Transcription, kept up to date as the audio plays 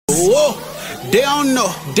they don't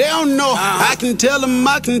know, they don't know. I can tell them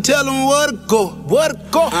where to go, where to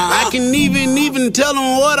go. I can even tell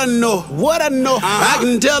them what I know, what I know. I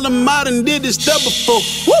can tell them I done did this stuff before.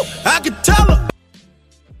 Woo! I can tell them.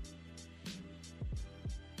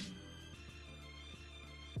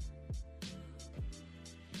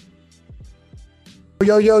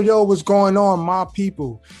 Yo, what's going on, my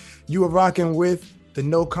people? You are rocking with the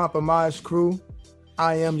No Compromise crew.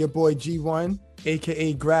 I am your boy G1,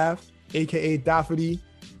 aka Graf, aka Daffody.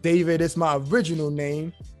 David is my original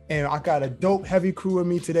name, and I got a dope heavy crew with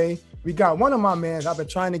me today. We got one of my mans I've been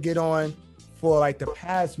trying to get on for like the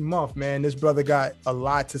past month, man. This brother got a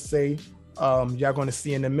lot to say. Y'all gonna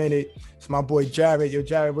see in a minute. It's my boy Jarred. Yo,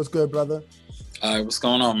 Jarred, what's good, brother? All right, what's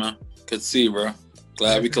going on, man? Good to see you, bro.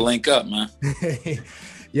 Glad we could link up, man.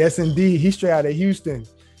 Yes, indeed. He's straight out of Houston.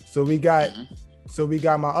 So we got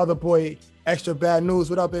my other boy, Extra Bad News.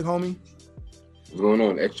 What up, big homie? What's going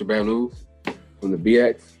on? Extra Bad News from the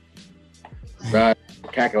BX. Ride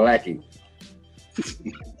Kakalaki.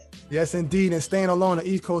 Yes, indeed. And staying along the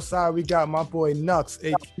East Coast side, we got my boy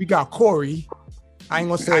KNUCKS. We got Corey. I ain't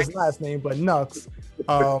gonna say his last name, but KNUCKS.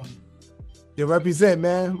 You represent,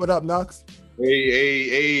 man. What up, KNUCKS?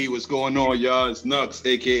 Hey, what's going on, y'all? It's KNUCKS,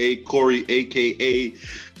 aka Corey, aka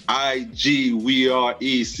IGWRECO,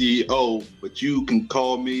 but you can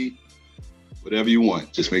call me whatever you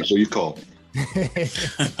want. Just make sure you call me.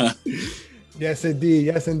 Yes,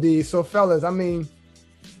 indeed. So, fellas, I mean,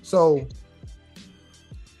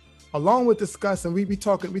 along with discussing, we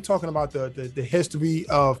talking about the history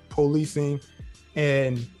of policing,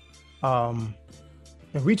 and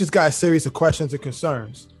we just got a series of questions and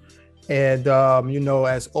concerns. And,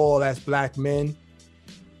 as black men,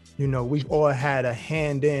 we've all had a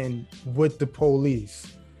hand in with the police.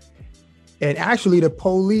 And actually the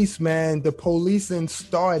police, man, the policing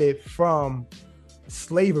started from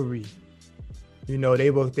slavery. They were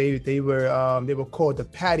called the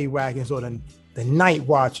paddy wagons, or the night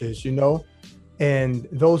watchers, and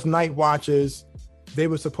those night watchers, they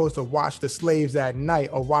were supposed to watch the slaves at night,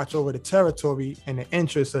 or watch over the territory in the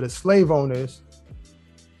interest of the slave owners,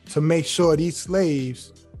 to make sure these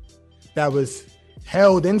slaves that was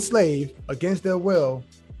held enslaved against their will,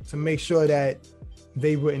 to make sure that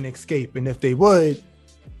they wouldn't escape. And if they would,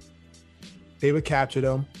 they would capture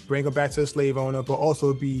them, bring them back to the slave owner, but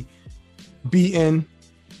also be beaten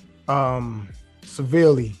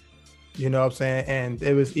severely. You know what I'm saying? And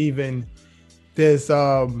it was even there's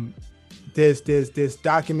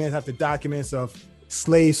documents after documents of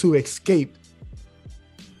slaves who escaped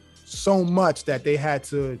so much that they had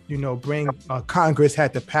to, Congress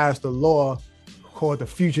had to pass the law called the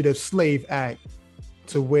Fugitive Slave Act,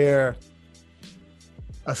 to where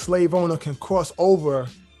a slave owner can cross over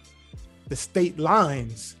the state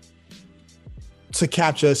lines to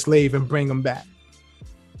capture a slave and bring them back.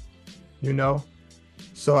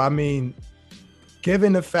 So I mean,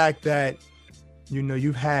 given the fact that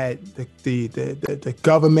you've had the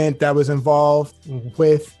government that was involved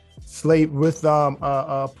with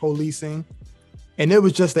policing, and it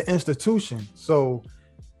was just an institution. So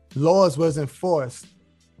laws was enforced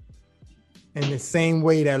in the same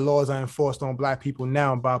way that laws are enforced on black people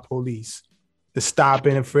now by police. The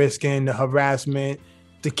stopping and frisking, the harassment,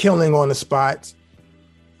 the killing on the spot,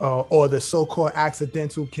 or the so-called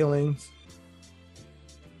accidental killings.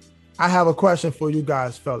 I have a question for you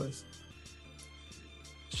guys, fellas.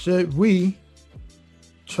 Should we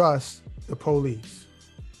trust the police?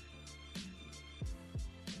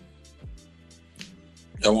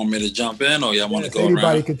 Y'all want me to jump in, or y'all want to go around?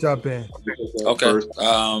 Anybody could jump in. Okay.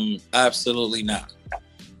 Absolutely not.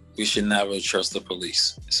 We should never trust the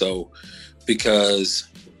police. So, because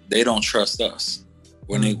they don't trust us.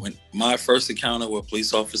 When my first encounter with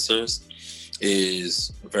police officers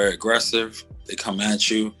is very aggressive. They come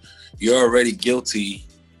at you. You're already guilty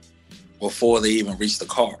before they even reach the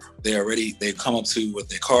car. They come up to you with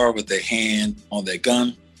their car, with their hand on their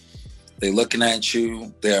gun. They're looking at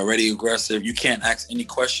you. They're already aggressive. You can't ask any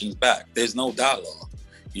questions back. There's no dialogue.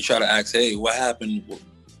 You try to ask, hey, what happened,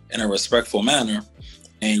 in a respectful manner,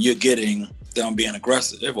 and you're getting them being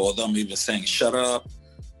aggressive, or them even saying, shut up,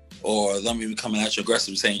 or them even coming at you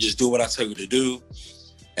aggressive, saying, just do what I tell you to do.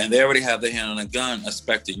 And they already have their hand on a gun,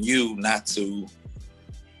 expecting you not to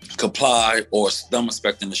comply, or them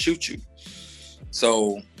expecting to shoot you.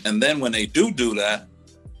 So, and then when they do that,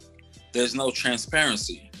 there's no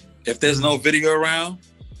transparency. If there's no video around,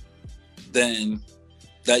 then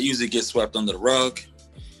that usually gets swept under the rug.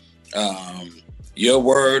 Your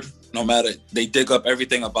word, no matter, they dig up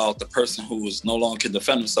everything about the person who is no longer can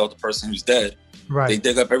defend himself, the person who's dead. Right. They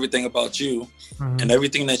dig up everything about you, and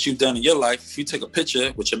everything that you've done in your life. If you take a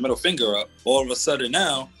picture with your middle finger up, all of a sudden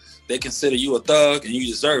now they consider you a thug and you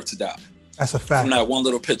deserve to die. That's a fact. From that one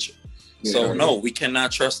little picture. Yeah, So no, we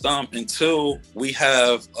cannot trust them until we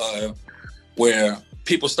have where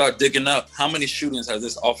people start digging up how many shootings has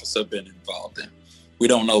this officer been involved in. We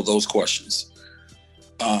don't know those questions.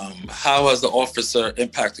 How has the officer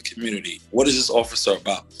impacted the community? What is this officer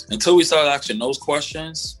about? Until we start asking those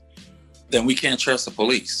questions, then we can't trust the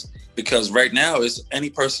police. Because right now, it's any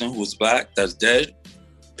person who is black that's dead,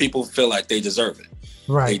 people feel like they deserve it.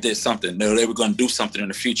 Right. They did something. They were going to do something in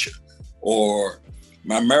the future. Or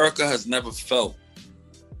America has never felt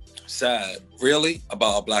sad, really,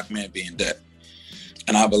 about a black man being dead.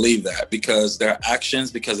 And I believe that because their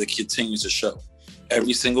actions, because it continues to show.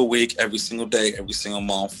 Every single week, every single day, every single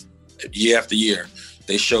month, year after year,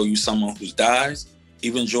 they show you someone who dies.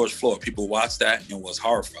 Even George Floyd, people watched that and was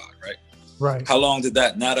horrified, right? Right. How long did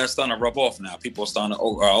that? Now that's starting to rub off now. People are starting to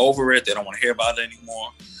are over it. They don't want to hear about it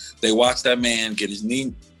anymore. They watched that man get his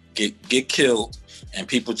knee, get killed. And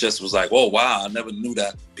people just was like, oh, wow, I never knew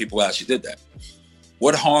that people actually did that.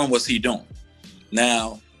 What harm was he doing?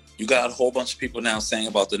 Now, you got a whole bunch of people now saying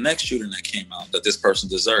about the next shooting that came out that this person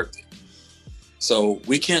deserved it. So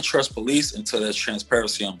we can't trust police until there's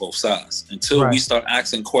transparency on both sides. Until we start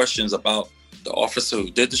asking questions about the officer who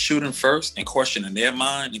did the shooting first and questioning their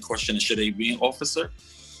mind and questioning should they be an officer.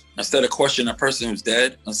 Instead of questioning a person who's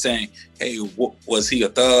dead and saying, hey, was he a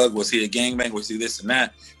thug? Was he a gangbanger? Was he this and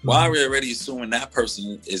that? Why are we already assuming that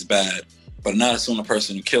person is bad, but not assuming the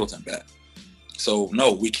person who killed him bad? So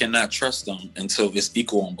no, we cannot trust them until it's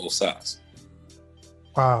equal on both sides.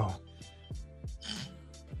 Wow.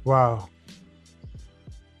 Wow.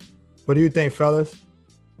 What do you think, fellas?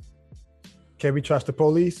 Can we trust the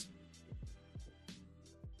police?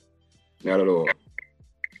 Not at all.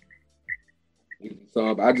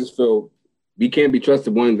 So I just feel we can't be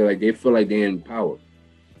trusted when they feel like they're in power.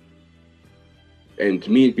 And to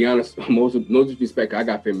me, to be honest, no disrespect, I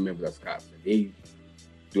got family members that's cops. They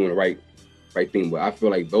doing the right thing. But I feel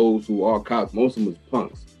like those who are cops, most of them was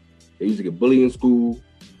punks. They used to get bullied in school.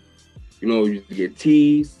 Used to get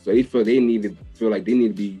teased. So they feel like they need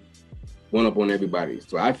to be one up on everybody.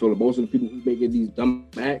 So I feel like most of the people who making these dumb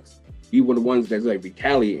acts, we were the ones that's like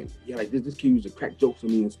retaliating. Yeah, like this kid used to crack jokes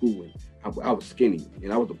on me in school, and I was skinny,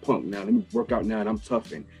 and I was a punk. Now let me work out now, and I'm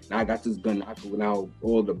tough, and now I got this gun. Now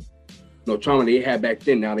all the trauma they had back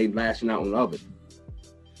then, now they lashing out on others.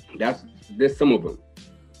 There's some of them.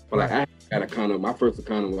 But like I had a condo, my first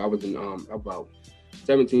encounter when I was in about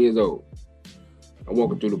 17 years old. I'm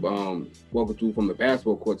walking through from the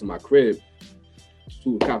basketball court to my crib.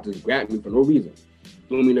 Two cops just grabbed me for no reason,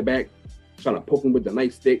 threw me in the back, trying to poke me with the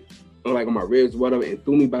nightstick, like on my ribs, whatever, and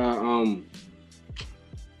threw me by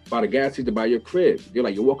the gas station by your crib. They're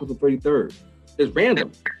like, you're walking to 33rd. It's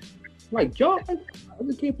random. I'm like, yo, I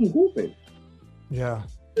just came from hooping. Yeah.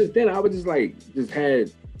 Then I was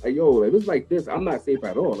had yo, if it was like this, I'm not safe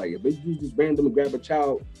at all. Like if you just randomly grab a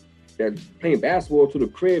child that's playing basketball to the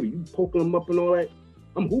crib, you poking them up and all that,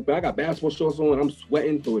 I'm hooping. I got basketball shorts on, I'm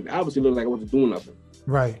sweating, so it obviously looked like I wasn't doing nothing.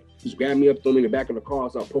 Right. Just grabbed me up, threw me in the back of the car,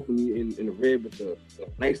 started poking me in the rib with the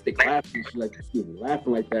nightstick, laughing. She's like, excuse me,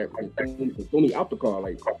 laughing like that. Like, threw me out the car,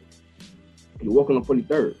 like, you're walking on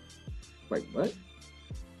 43rd. Like, what?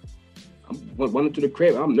 I'm running to the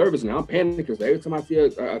crib. I'm nervous now. I'm panicking. So every time I see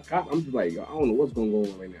a cop, I'm just like, I don't know what's going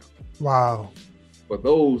on right now. Wow. But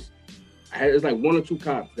it's like one or two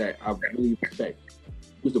cops that I really respect.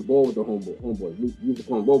 He was the ball with the homeboy. We used to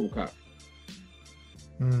call him RoboCop.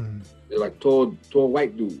 They're like tall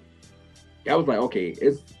white dude. I was like, okay,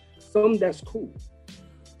 it's some that's cool,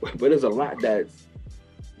 but there's a lot that's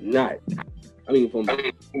not. I mean, from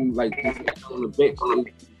like on the bench,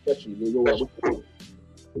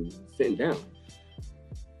 sitting down.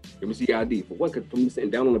 Let me see your ID. For what? Because from me sitting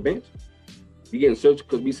down on the bench, we getting searched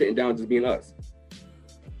because we sitting down just being us.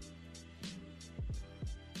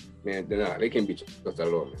 Man, they can't be trusted at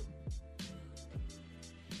all, man.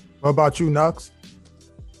 What about you, KNUCKS?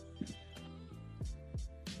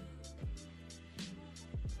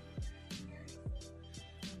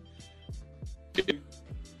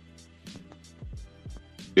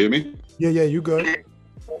 Hear me? Yeah, you good.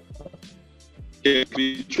 Can't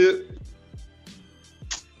be trusted.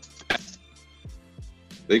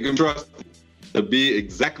 They can trust to be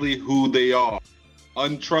exactly who they are,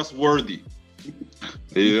 untrustworthy.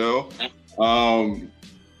 You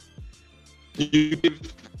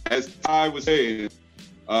give, as Ty was saying,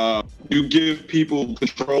 you give people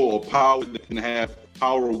control or power that can have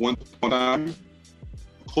power one time.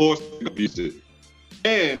 Of course, they abuse it.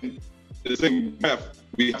 And in the same breath,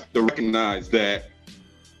 we have to recognize that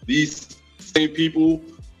these same people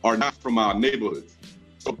are not from our neighborhoods.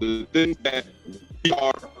 So the things that we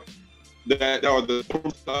are, that are the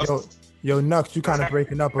Yo, KNUCKS, you kind of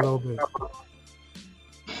breaking up a little bit.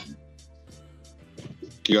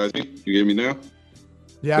 You guys, you hear me now?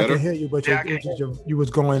 Yeah, better? I can hear you, but you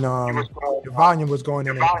was going, your volume was going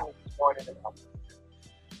in.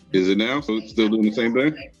 Is it now? So it's still doing the same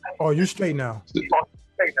thing? Oh, you straight now. Still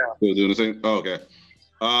doing the same? Oh, okay.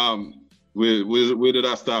 Where did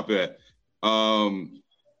I stop at?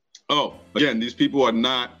 Again, these people are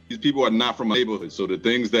not from our neighborhood. So the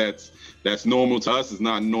things that's normal to us is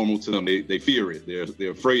not normal to them. They fear it.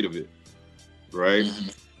 They're afraid of it. Right? Mm-hmm.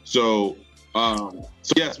 So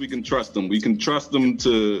yes, we can trust them. We can trust them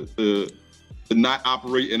to not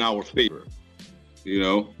operate in our favor. You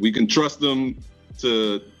know, we can trust them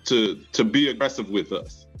to be aggressive with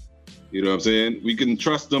us. You know what I'm saying? We can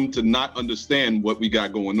trust them to not understand what we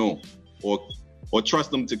got going on, or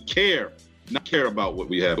trust them to not care about what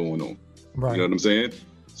we have going on. Right. You know what I'm saying?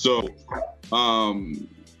 So,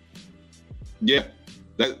 yeah,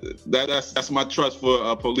 that's my trust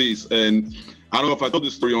for police. And I don't know if I told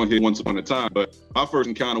this story on here once upon a time, but my first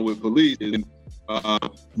encounter with police is my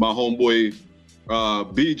homeboy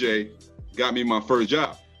BJ got me my first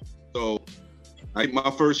job. So I got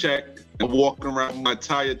my first check and walking around with my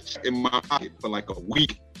entire check in my pocket for like a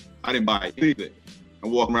week. I didn't buy anything.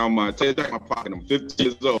 I'm walking around with my entire check in my pocket. I'm 15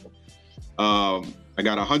 years old. I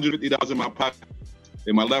got $150 in my pocket,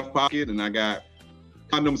 in my left pocket, and I got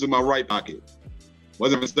condoms in my right pocket.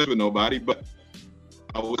 Wasn't messing with nobody, but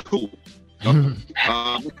I was cool. I'm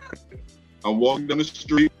walking down the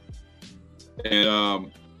street, and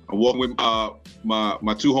I'm walking with my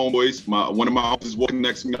two homeboys. One of my homies is walking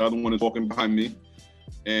next to me, the other one is walking behind me.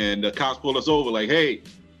 And the cops pull us over, like, "Hey,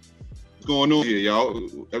 what's going on here, y'all?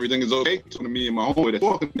 Everything is okay?" Talking to me and my homeboy that's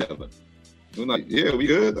walking together. I'm like, "Yeah, we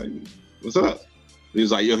good. Like, what's up?"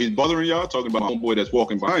 He's like, "Yo, he's bothering y'all," talking about my homeboy that's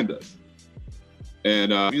walking behind us.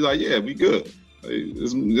 And he's like, "Yeah, we good. Like,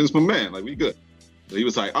 this is my man. Like, we good." So he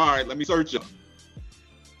was like, "All right, let me search you.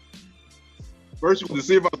 First, you want to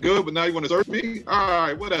see if I'm good, but now you want to search me? All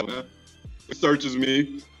right, whatever, man." He searches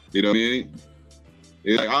me. You know what I mean?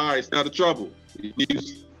 He's like, "All right, it's out of trouble."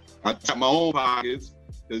 I tap my own pockets.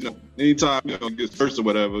 Because, anytime you get searched or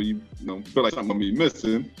whatever, you feel like something gonna be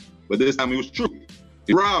missing. But this time it was true.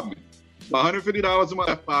 He robbed me. $150 in my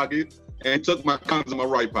left pocket and took my condoms in my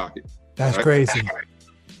right pocket. That's crazy.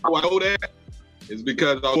 How I know that is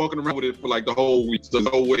because I was walking around with it for like the whole week. So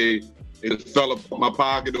no way it fell up my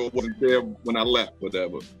pocket or wasn't there when I left,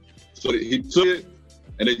 whatever. So he took it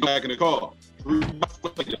and they back in the car.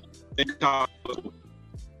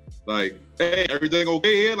 Like, "Hey, everything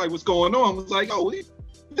okay here? Like, what's going on?" I was like, "Oh, what are you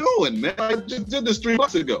doing, man? I just did this 3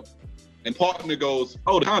 months ago." And partner goes,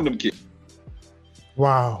 "Oh, the condom kit."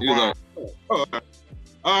 Wow. He was like, "Oh,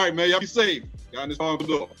 all right, man, y'all be safe." Got in his arm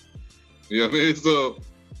door. You know what I mean? So,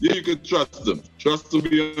 yeah, you can trust them. Trust them to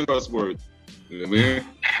be untrustworthy. You know what I mean?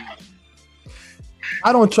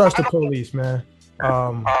 I don't trust the police, man.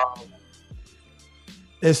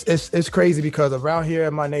 It's crazy because around here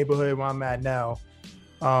in my neighborhood where I'm at now,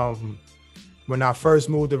 when I first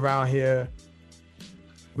moved around here,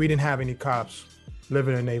 we didn't have any cops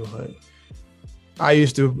living in the neighborhood. I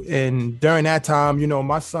used to, and during that time,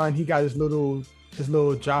 my son, he got his little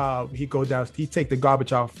job. He take the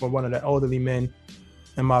garbage out for one of the elderly men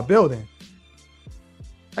in my building.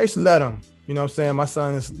 I used to let him, you know what I'm saying?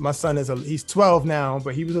 My son is he's 12 now,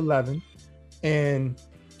 but he was 11, and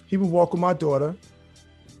he would walk with my daughter.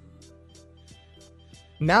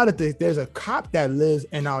 Now that there's a cop that lives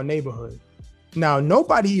in our neighborhood, now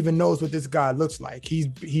nobody even knows what this guy looks like.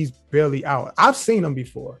 He's barely out. I've seen him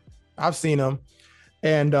before. And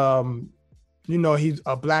he's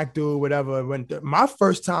a black dude, whatever. My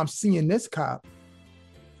first time seeing this cop,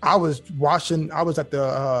 I was at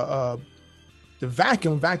the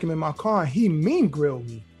vacuum in my car, and he mean grilled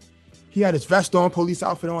me. He had his vest on, police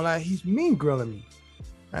outfit on, like he's mean grilling me.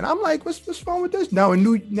 And I'm like, what's wrong with this? Now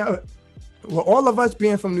all of us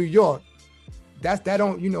being from New York,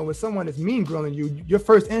 when someone is mean grilling you, your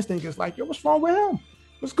first instinct is like, "Yo, what's wrong with him?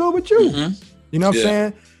 What's good with you?" Mm-hmm. You know what I'm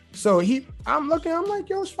saying? So I'm like, "Yo,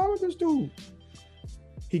 what's wrong with this dude?"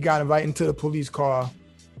 He got invited into the police car,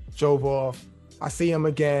 drove off. I see him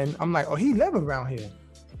again. I'm like, "Oh, he live around here."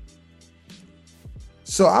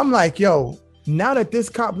 So I'm like, "Yo, now that this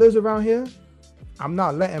cop lives around here, I'm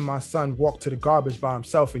not letting my son walk to the garbage by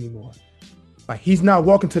himself anymore." Like, he's not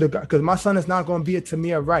walking to because my son is not going to be a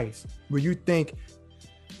Tamir Rice, where you think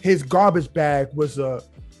his garbage bag was an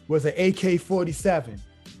AK-47.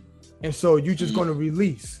 And so you just going to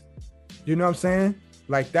release. You know what I'm saying?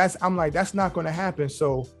 Like I'm like, that's not going to happen.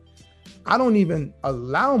 So I don't even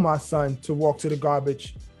allow my son to walk to the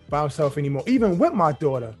garbage by himself anymore. Even with my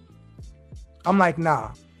daughter, I'm like,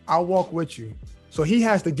 nah, I'll walk with you. So he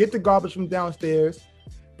has to get the garbage from downstairs,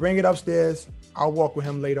 bring it upstairs. I'll walk with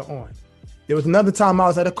him later on. There was another time I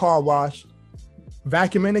was at a car wash,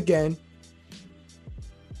 vacuuming again.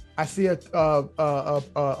 I see a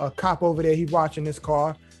cop over there. He's watching this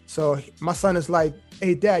car. So my son is like,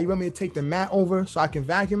 hey, Dad, you want me to take the mat over so I can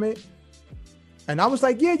vacuum it? And I was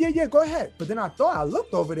like, yeah, go ahead. But then I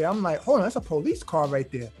looked over there. I'm like, hold on, that's a police car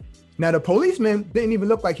right there. Now, the policeman didn't even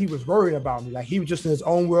look like he was worried about me. Like, he was just in his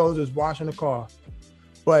own world, just washing the car.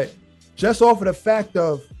 But just off of the fact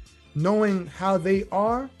of knowing how they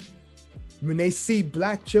are, when they see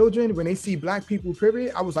black children, when they see black people,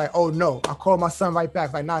 period, I was like, oh, no. I called my son right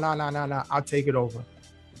back. Like, nah, I'll take it over.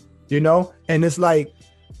 You know? And it's like,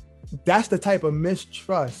 that's the type of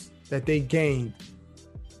mistrust that they gained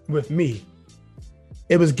with me.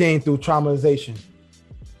 It was gained through traumatization.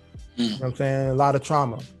 You know what I'm saying? A lot of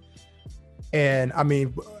trauma. And I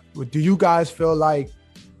mean, do you guys feel like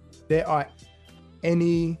there's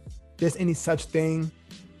any such thing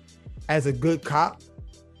as a good cop?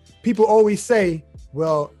 People always say,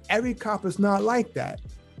 well, every cop is not like that.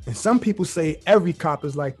 And some people say every cop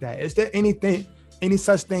is like that. Is there any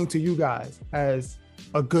such thing to you guys as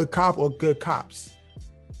a good cop or good cops?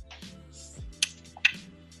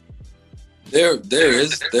 There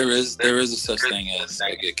is a such thing as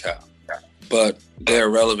a good cop, but they're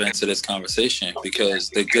relevant to this conversation because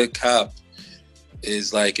the good cop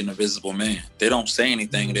is like an invisible man. They don't say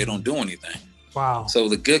anything, they don't do anything. Wow. So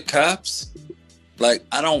the good cops, like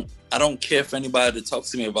I don't care for anybody to talk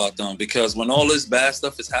to me about them because when all this bad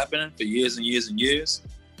stuff is happening for years and years and years,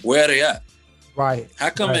 where are they at? Right. How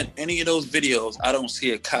come in any of those videos I don't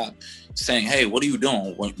see a cop saying, hey, what are you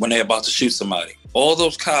doing when they're about to shoot somebody? All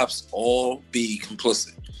those cops all be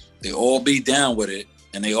complicit. They all be down with it,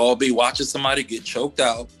 and they all be watching somebody get choked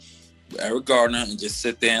out, Eric Gardner, and just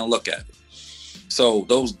sit there and look at it. So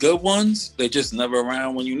those good ones, they're just never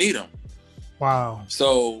around when you need them. Wow.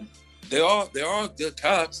 So there are good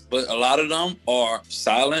cops, but a lot of them are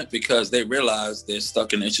silent because they realize they're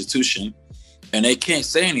stuck in the institution and they can't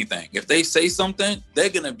say anything. If they say something, they're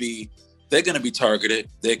gonna be targeted.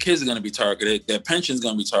 Their kids are gonna be targeted. Their pension's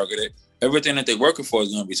gonna be targeted. Everything that they're working for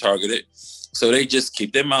is gonna be targeted. So they just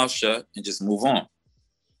keep their mouth shut and just move on.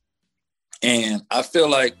 And I feel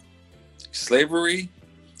like slavery,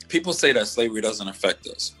 people say that slavery doesn't affect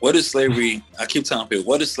us. What is slavery? I keep telling people,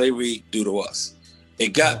 what does slavery do to us?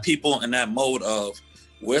 It got people in that mode of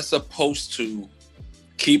we're supposed to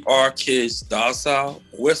keep our kids docile.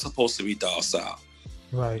 We're supposed to be docile.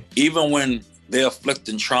 Right. Even when they're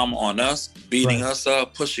inflicting trauma on us, beating us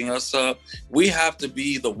up, pushing us up, we have to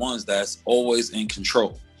be the ones that's always in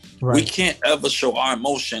control. Right. We can't ever show our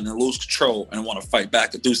emotion and lose control and want to fight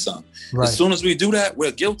back or do something. Right. As soon as we do that,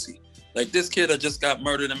 we're guilty. Like this kid that just got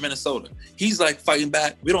murdered in Minnesota. He's like fighting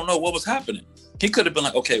back. We don't know what was happening. He could have been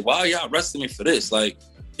like, okay, why are y'all arresting me for this? Like,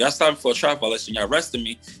 y'all stopped me for a traffic violation, y'all arrested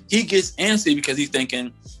me. He gets antsy because he's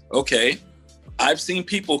thinking, okay, I've seen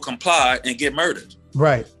people comply and get murdered.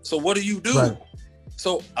 Right. So what do you do? Right.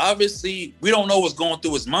 So obviously, we don't know what's going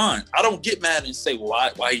through his mind. I don't get mad and say,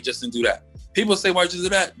 why he just didn't do that? People say, why did you do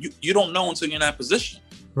that? You don't know until you're in that position.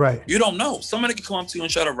 Right. You don't know. Somebody can come up to you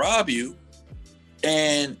and try to rob you.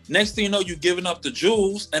 And next thing you know, you're giving up the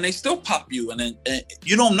jewels and they still pop you. And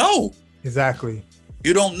you don't know. Exactly.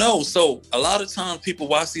 You don't know. So a lot of times people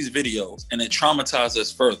watch these videos and it traumatizes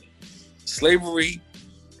us further. Slavery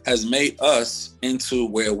has made us into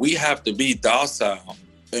where we have to be docile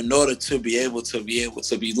in order to be able to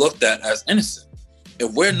be looked at as innocent.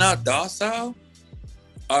 If we're not docile,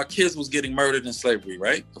 our kids was getting murdered in slavery,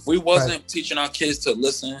 right? If we wasn't teaching our kids to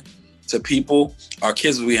listen to people, our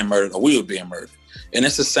kids would be being murdered or we would be being murdered. And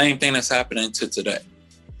it's the same thing that's happening to today.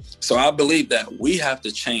 So I believe that we have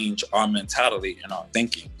to change our mentality and our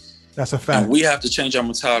thinking. That's a fact. And we have to change our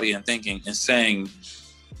mentality and thinking and saying,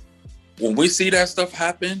 when we see that stuff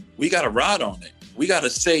happen, we got to ride on it. We got to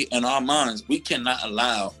say in our minds, we cannot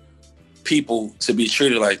allow people to be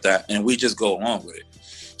treated like that. And we just go along with it.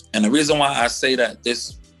 And the reason why I say that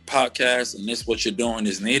this podcast and this what you're doing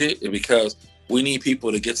is needed is because we need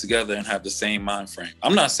people to get together and have the same mind frame.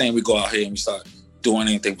 I'm not saying we go out here and we start doing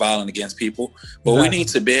anything violent against people, but we need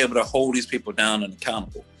to be able to hold these people down and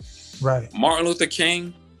accountable. Right. Martin Luther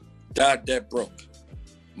King died dead broke.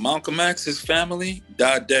 Malcolm X, his family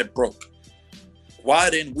died dead broke.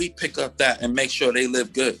 Why didn't we pick up that and make sure they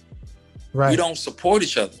live good? Right. We don't support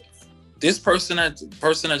each other. This person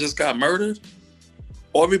that just got murdered,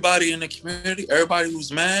 everybody in the community, everybody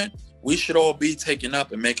who's mad, we should all be taking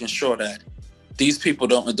up and making sure that these people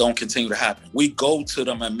don't continue to happen. We go to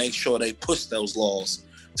them and make sure they push those laws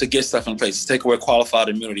to get stuff in place, to take away qualified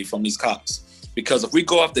immunity from these cops. Because if we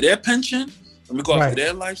go after their pension and we go after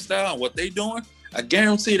their lifestyle and what they're doing, I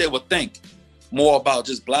guarantee they would think more about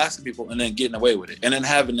just blasting people and then getting away with it. And then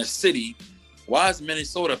having the city, why is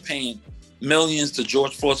Minnesota paying millions to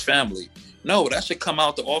George Floyd's family? No, that should come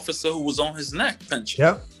out the officer who was on his neck pension.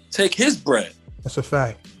 Yep. Take his bread. That's a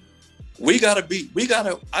fact. I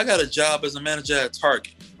got a job as a manager at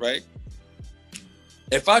Target, right?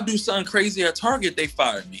 If I do something crazy at Target, they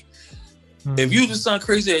fire me. If you do something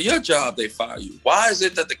crazy at your job, they fire you. Why is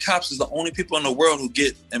it that the cops is the only people in the world who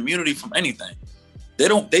get immunity from anything?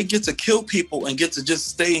 They get to kill people and get to just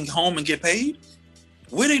stay home and get paid?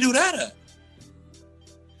 Where they do that at?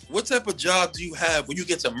 What type of job do you have when you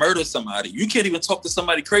get to murder somebody? You can't even talk to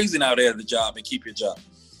somebody crazy now there at the job and keep your job.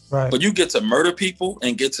 Right. But you get to murder people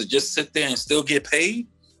and get to just sit there and still get paid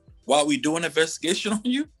while we do an investigation on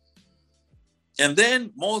you? And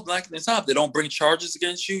then more likely than not, they don't bring charges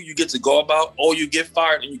against you. You get to go about, or you get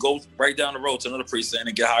fired and you go right down the road to another precinct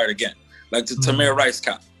and get hired again. Like the Tamir Rice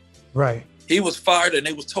cop. Right. He was fired and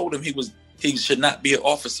they was told him he should not be an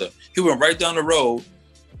officer. He went right down the road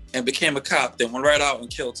and became a cop, then went right out and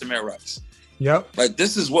killed Tamir Rice. Yep. Like,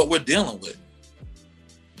 this is what we're dealing with.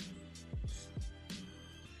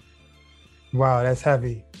 Wow, that's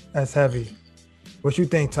heavy. That's heavy. What you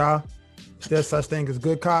think, Ty? Is there such thing as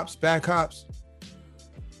good cops, bad cops?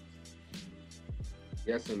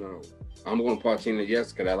 Yes and no. I'm going to part in the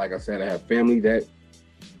yes, because like I said, I have family that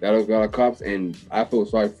are cops, and I feel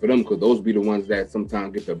sorry for them because those be the ones that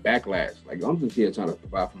sometimes get the backlash. Like, I'm just here trying to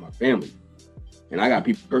provide for my family. And I got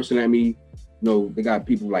people cursing at me. They got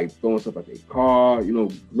people like throwing stuff at their car,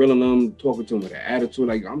 grilling them, talking to them with an attitude.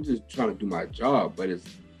 Like, I'm just trying to do my job, but it's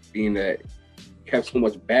being that you have so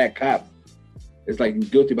much bad cops. It's like you're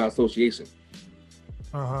guilty by association.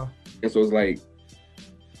 Uh-huh. And so it's like,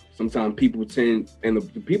 sometimes people tend, and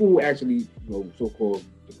the people who actually, so-called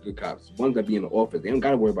the good cops, the ones that be in the office, they don't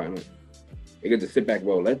got to worry about nothing. They get to sit back,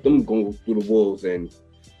 let them go through the wolves and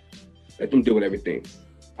let them deal with everything.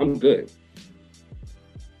 I'm good.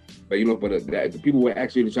 But the people who are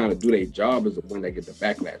actually trying to do their job is the one that get the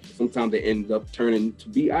backlash. Sometimes they end up turning to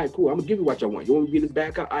be, all right, cool, I'm gonna give you what y'all want. You want me to be this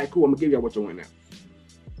bad cop? All right, cool, I'm gonna give y'all what you want now.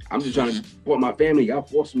 I'm just trying to support my family. Y'all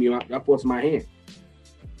forcing my hand.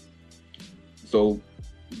 So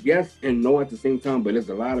yes and no at the same time, but there's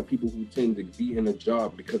a lot of people who tend to be in a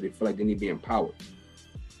job because they feel like they need to be empowered.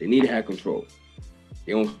 They need to have control.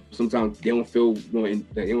 Sometimes they don't feel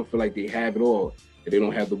like they have it all if they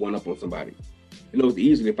don't have the one up on somebody. It's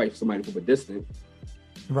easy to fight for somebody from a distance.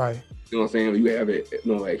 Right. You know what I'm saying? You have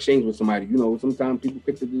an exchange with somebody, sometimes people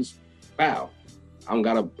quick to just foul. I don't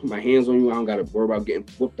gotta put my hands on you, I don't gotta worry about getting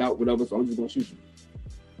whooped out, whatever, so I'm just gonna shoot you.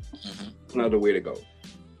 It's another way to go.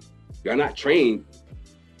 Y'all not trained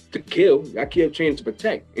to kill, y'all trained to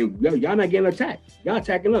protect. And y'all not getting attacked. Y'all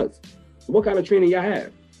attacking us. So what kind of training y'all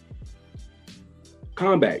have?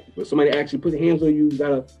 Combat. When somebody actually put their hands on you, you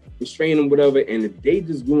gotta restrain them, whatever, and if they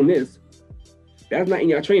just doing this, that's not in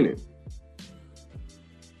your training.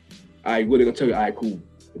 All right, what they gonna tell you? All right, cool.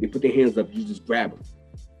 If they put their hands up, you just grab them.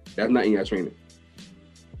 That's not in your training.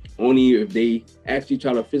 Only if they actually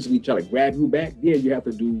physically try to grab you back, yeah, we have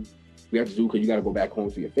to do because you gotta go back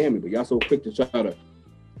home to your family. But y'all so quick to try to,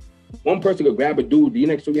 one person could grab a dude, the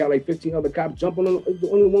next time you have like 15 other cops jumping on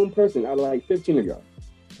only one person out of like 15 of y'all.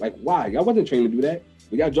 Like, why? Y'all wasn't trained to do that.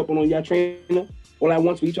 But y'all jumping on y'all trainer all at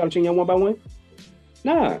once, we try to train y'all one by one?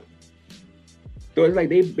 Nah. So it's like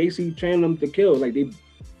they basically train them to kill, like they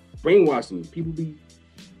brainwash them. People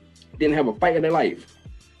didn't have a fight in their life,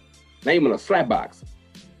 not even a slap box.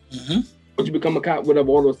 But you become a cop, whatever,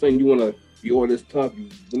 all of a sudden you want to be all this tough, you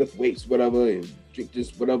lift weights, whatever, and drink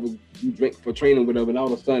this, whatever you drink for training, whatever, and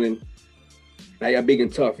all of a sudden, now y'all big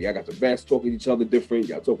and tough. Y'all got the best, talking to each other different,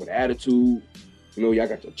 y'all talk with attitude, y'all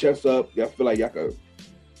got your chest up, y'all feel like y'all could,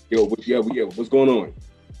 what's going on?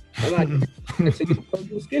 I'm like,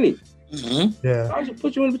 you're skinny. Yeah. I just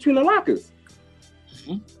put you in between the lockers.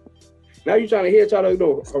 Now you're trying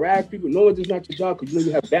to harass people, knowing this is not your job because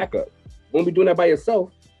you have backup. You won't be doing that by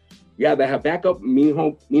yourself. You either have backup,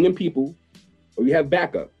 meaning people, or you have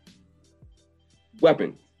backup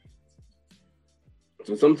weapon.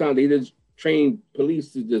 So sometimes they just train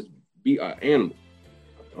police to just be an animal.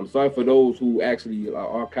 I'm sorry for those who actually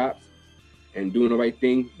are cops and doing the right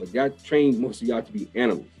thing, but y'all train most of y'all to be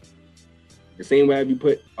animals. The same way if you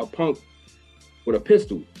put a punk with a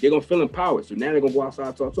pistol, they're gonna feel empowered. So now they're gonna go outside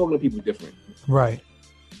and start talking to people different. Right.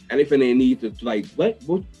 And they feel they need to like, what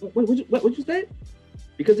you said?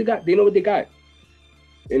 Because they know what they got.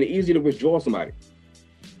 and it's easy to withdraw somebody.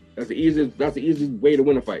 That's the easiest way to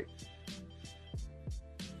win a fight.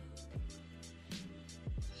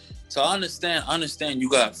 So I understand you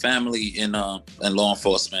got family in law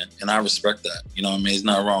enforcement, and I respect that. You know what I mean? There's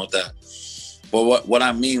nothing wrong with that. But what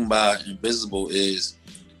I mean by invisible is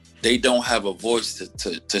they don't have a voice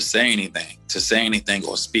to say anything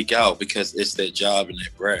or speak out because it's their job and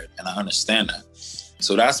their bread. And I understand that.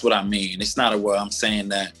 So that's what I mean. It's not where I'm saying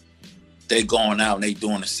that they going out and they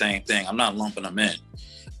doing the same thing. I'm not lumping them in.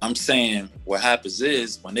 I'm saying what happens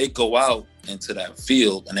is when they go out into that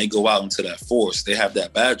field and they go out into that force, they have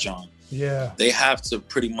that badge on. Yeah. They have to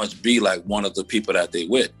pretty much be like one of the people that they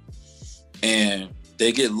with. And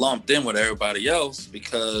they get lumped in with everybody else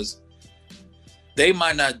because they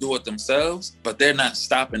might not do it themselves, but they're not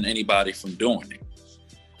stopping anybody from doing it.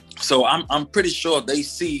 So I'm pretty sure they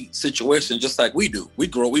see situations just like we do. We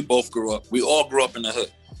both grew up. We all grew up in the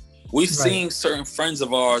hood. We've seen certain friends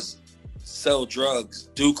of ours sell drugs,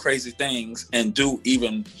 do crazy things, and do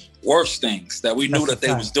even worse things that we knew that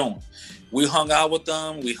they was doing. We hung out with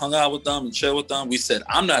them and chill with them. We said,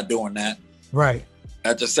 I'm not doing that. Right.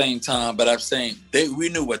 At the same time, but I'm saying we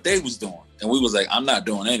knew what they was doing. And we was like, I'm not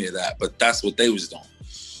doing any of that, but that's what they was doing.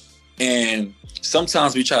 And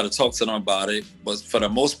sometimes we try to talk to them about it, but for the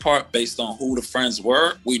most part, based on who the friends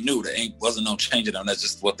were, we knew there wasn't no changing them. That's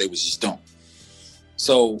just what they was just doing.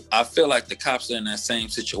 So I feel like the cops are in that same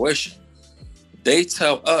situation. They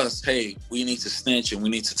tell us, hey, we need to snitch and we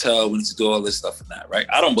need to tell, we need to do all this stuff and that, right?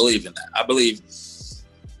 I don't believe in that. I believe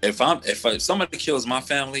if somebody kills my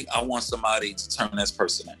family, I want somebody to turn this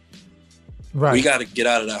person in. Right. We got to get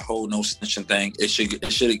out of that whole no snitching thing.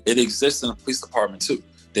 It exists in the police department too.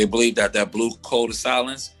 They believe that blue code of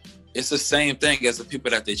silence, it's the same thing as the people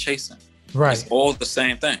that they're chasing. Right. It's all the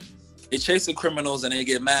same thing. They chasing criminals and they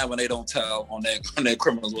get mad when they don't tell on their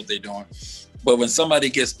criminals what they're doing. But when somebody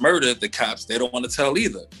gets murdered, the cops, they don't want to tell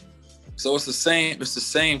either. So it's the same thing. It's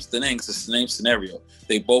the same scenario.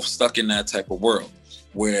 They both stuck in that type of world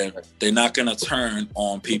where they're not going to turn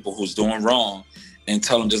on people who's doing wrong and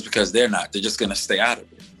tell them just because they're not. They're just going to stay out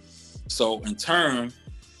of it. So in turn,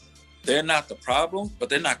 they're not the problem, but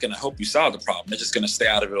they're not going to help you solve the problem. They're just going to stay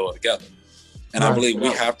out of it altogether. And I believe we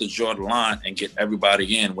have to draw the line and get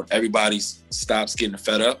everybody in when everybody stops getting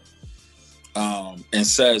fed up and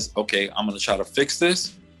says, okay, I'm going to try to fix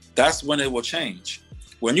this. That's when it will change.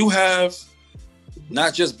 When you have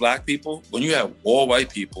not just black people, when you have all white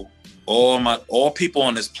people, all people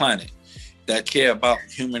on this planet that care about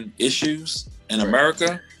human issues in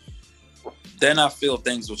America, then I feel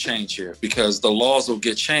things will change here because the laws will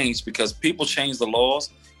get changed because people change the laws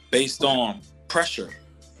based on pressure.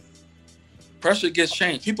 Pressure gets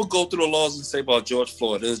changed. People go through the laws and say about George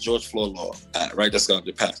Floyd, there's George Floyd law, right? That's going to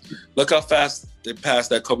get passed. Look how fast they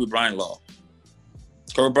passed that Kobe Bryant law.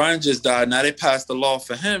 Kobe Bryant just died. Now they passed the law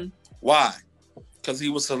for him. Why? Because he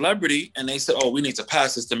was a celebrity and they said, oh, we need to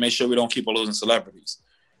pass this to make sure we don't keep losing celebrities.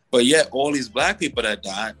 But yet all these black people that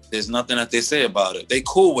died, there's nothing that they say about it. They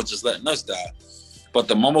cool with just letting us die. But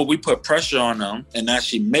the moment we put pressure on them and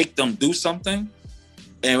actually make them do something,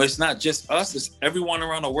 and it's not just us, it's everyone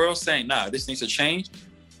around the world saying, nah, this needs to change,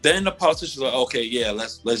 then the politicians are like, okay, yeah,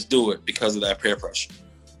 let's do it because of that peer pressure.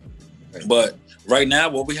 But right now,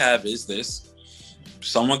 what we have is this.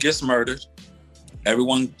 Someone gets murdered.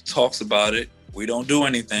 Everyone talks about it. We don't do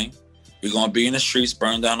anything. We're going to be in the streets,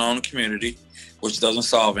 burn down our own community, which doesn't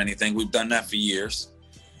solve anything. We've done that for years.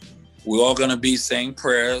 We're all going to be saying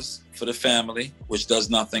prayers for the family, which does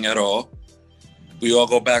nothing at all. We all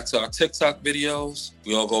go back to our TikTok videos.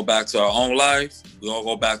 We all go back to our own life. We all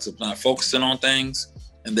go back to not focusing on things.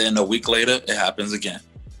 And then a week later, it happens again.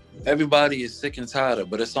 Everybody is sick and tired of it,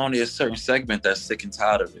 but it's only a certain segment that's sick and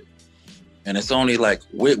tired of it. And it's only like,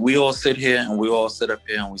 we all sit here and we all sit up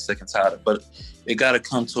here and we're sick and tired of it. But it got to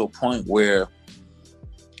come to a point where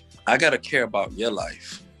I got to care about your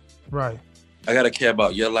life. Right. I got to care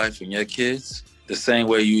about your life and your kids the same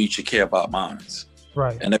way you should care about mine.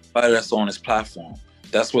 Right. And everybody that's on this platform,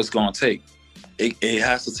 that's what's going to take. It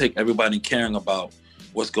has to take everybody caring about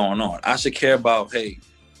what's going on. I should care about, hey,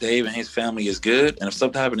 Dave and his family is good. And if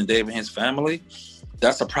something happened to Dave and his family,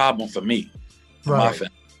 that's a problem for me, for my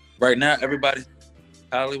family. Right now, everybody,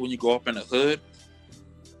 Holly, when you go up in the hood,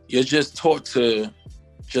 you're just taught to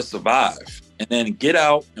just survive and then get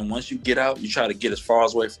out. And once you get out, you try to get as far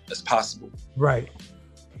away as possible. Right.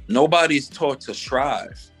 Nobody's taught to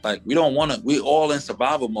strive. Like, we all in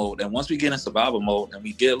survival mode. And once we get in survival mode and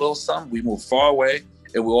we get a little something, we move far away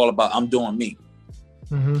and we're all about, I'm doing me.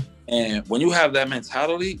 Mm-hmm. And when you have that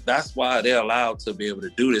mentality, that's why they're allowed to be able to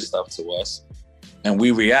do this stuff to us. And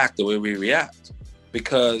we react the way we react.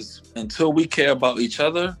 because until we care about each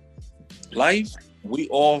other, life, we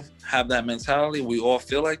all have that mentality. We all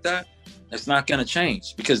feel like that. It's not going to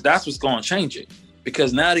change, because that's what's going to change it.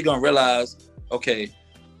 Because now they're going to realize, okay,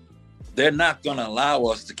 they're not going to allow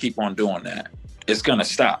us to keep on doing that. It's going to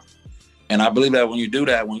stop. And I believe that when you do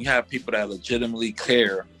that, when you have people that legitimately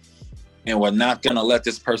care and we're not going to let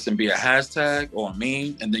this person be a hashtag or a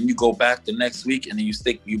meme, and then you go back the next week and then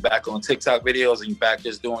you back on TikTok videos and you back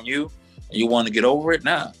just doing you, and you want to get over it,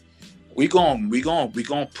 nah. We going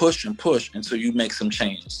push and push until you make some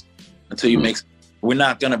changes. Until you make, we're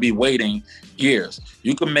not going to be waiting years.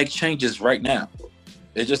 You can make changes right now.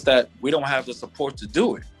 It's just that we don't have the support to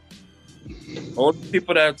do it. All the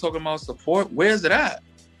people that are talking about support, where's it at?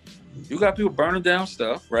 You got people burning down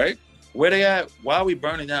stuff, right? Where they at? Why are we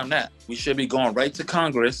burning down that? We should be going right to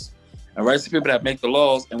Congress and right to people that make the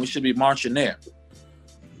laws, and we should be marching there.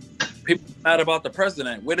 People mad about the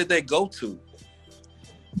president. Where did they go to?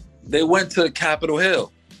 They went to Capitol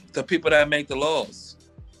Hill, to people that make the laws.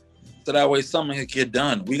 So that way something can get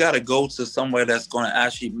done. We got to go to somewhere that's going to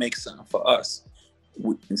actually make something for us.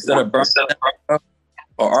 Instead of burning down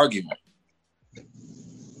or arguing.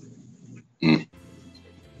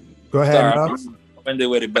 Go ahead, Knox. I'm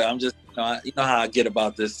with it, but I'm just, you know how I get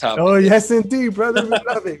about this topic. Oh, yes, indeed, brother. We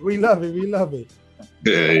love it. We love it. We love it.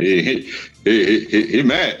 Yeah, he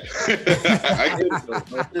mad. I get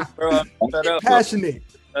it, bro. Shut up, passionate.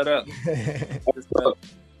 Shut up.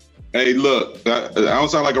 Hey, look, I don't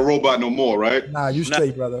sound like a robot no more, right? Nah, you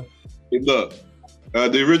straight, brother. Hey, look,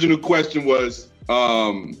 the original question was,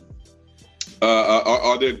 are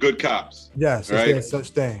there good cops? Yes, right? There's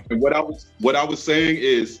such thing. And what I was saying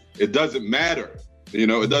is, it doesn't matter. You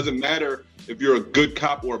know, it doesn't matter if you're a good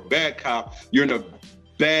cop or a bad cop. You're in a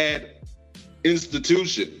bad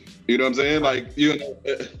institution. You know what I'm saying? Like, you know,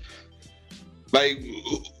 like,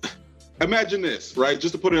 imagine this, right?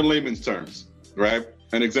 Just to put it in layman's terms, right?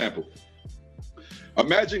 An example.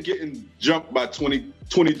 Imagine getting jumped by 20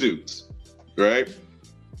 dudes, right?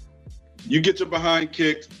 You get your behind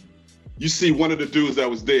kicked. You see one of the dudes that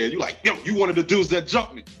was there. You're like, yo, you one of the dudes that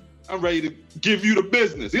jumped me. I'm ready to give you the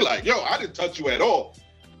business. He's like, yo, I didn't touch you at all.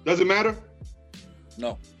 Does it matter?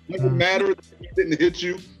 No. Does it matter that he didn't hit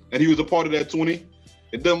you and he was a part of that 20?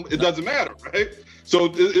 It doesn't matter, right? So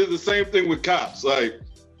it's the same thing with cops. Like,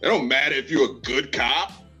 it don't matter if you're a good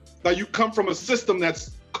cop. Like, you come from a system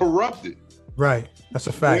that's corrupted. Right. That's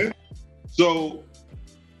a fact. Yeah? So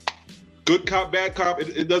good cop, bad cop,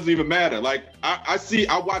 it doesn't even matter. Like,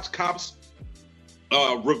 I watch cops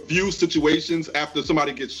review situations after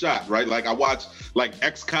somebody gets shot, right? Like, I watch like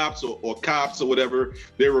ex-cops or cops or whatever.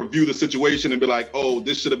 They review the situation and be like, oh,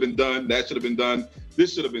 this should have been done, that should have been done,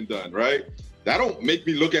 this should have been done, right? That don't make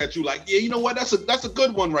me look at you like, yeah, you know what? That's a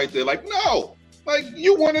good one right there. Like, no, like,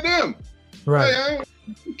 you one of them. Right. Like, I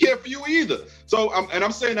don't care for you either. So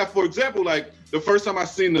I'm saying that, for example, like the first time I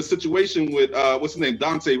seen the situation with what's his name,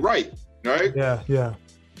 Dante Wright, right? Yeah.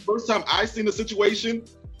 First time I seen the situation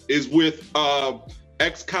is with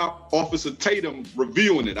ex-cop Officer Tatum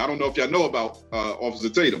reviewing it. I don't know if y'all know about Officer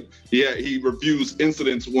Tatum. He reviews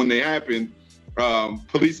incidents when they happen,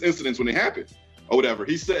 police incidents when they happen, or whatever.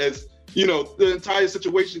 He says, you know, the entire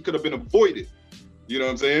situation could have been avoided. You know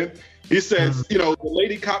what I'm saying? He says, you know, the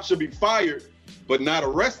lady cop should be fired, but not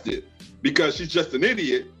arrested because she's just an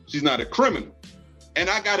idiot. She's not a criminal. And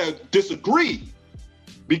I gotta disagree,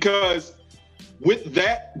 because with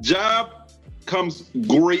that job comes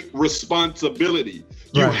great responsibility.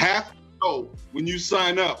 You have to know when you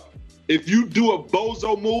sign up, if you do a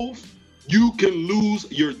bozo move, you can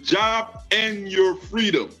lose your job and your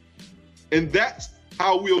freedom. And that's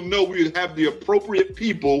how we'll know we have the appropriate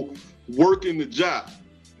people working the job.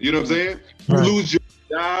 You know what I'm saying? You lose your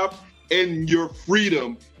job and your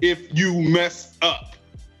freedom if you mess up.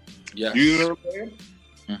 Yes. You know what I'm saying?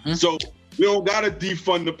 Mm-hmm. So we don't gotta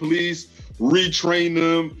defund the police, retrain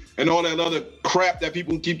them, and all that other crap that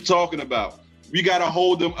people keep talking about. We gotta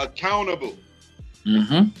hold them accountable.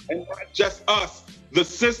 And not just us, the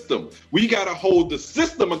system. We gotta hold the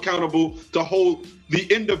system accountable to hold the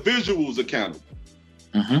individuals accountable.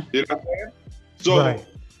 You know what I'm saying? So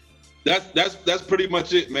that's pretty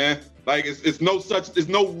much it, man. Like, it's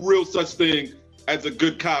no real such thing as a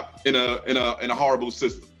good cop in a horrible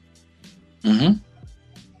system.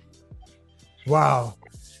 Wow.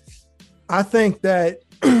 I think that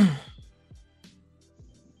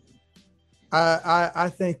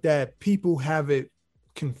I think that people have it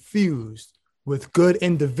confused with good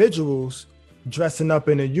individuals dressing up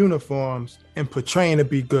in their uniforms and portraying to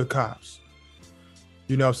be good cops.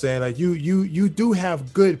 You know what I'm saying? Like, you do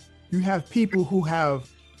have you have people who have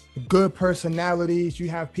good personalities. You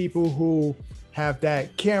have people who have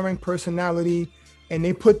that caring personality, and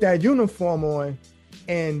they put that uniform on,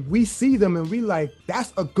 and we see them and we like,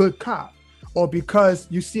 that's a good cop. Or because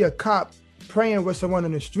you see a cop praying with someone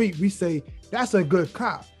in the street, we say, that's a good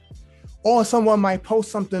cop. Or someone might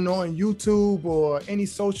post something on YouTube or any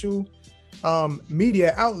social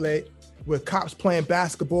media outlet with cops playing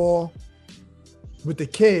basketball with the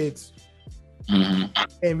kids. Mm-hmm.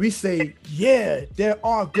 And we say, yeah, there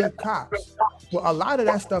are good cops. But a lot of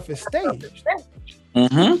that stuff is staged.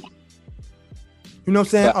 Mm-hmm. You know what I'm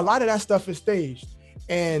saying? A lot of that stuff is staged.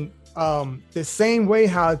 And the same way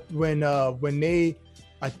how when they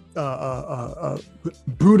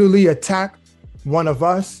brutally attack one of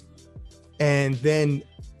us, and then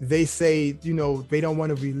they say, you know, they don't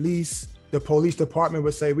want to release, the police department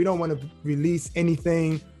would say, we don't want to release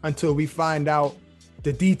anything until we find out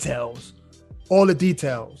the details, all the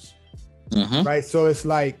details, right? So it's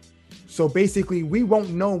like, so basically we won't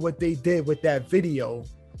know what they did with that video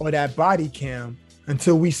or that body cam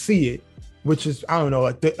until we see it, which is, I don't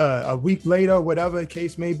know, a week later, whatever the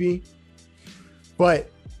case may be. But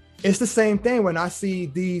it's the same thing when I see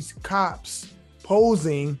these cops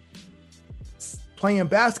posing, playing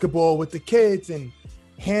basketball with the kids and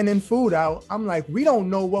handing food out. I'm like, we don't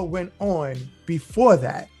know what went on before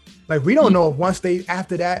that. Like, we don't know if once they,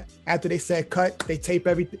 after they said cut, they tape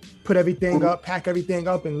everything, put everything up, pack everything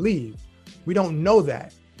up and leave. We don't know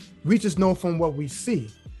that. We just know from what we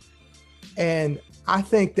see. And I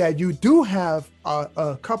think that you do have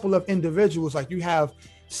a couple of individuals, like you have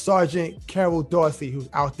Sergeant Carol Dorsey, who's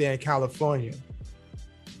out there in California.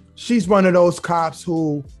 She's one of those cops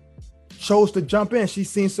who chose to jump in. She's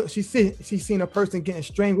seen a person getting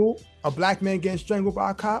strangled, a black man getting strangled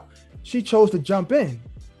by a cop. She chose to jump in,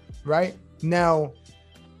 right? Now,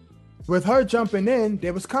 with her jumping in,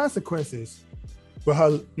 there was consequences. With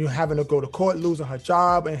her, you know, having to go to court, losing her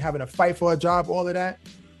job, and having to fight for her job, all of that.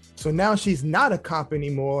 So now she's not a cop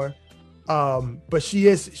anymore, but she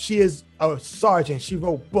is a sergeant. She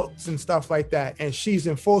wrote books and stuff like that, and she's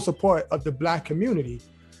in full support of the black community.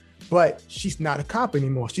 But she's not a cop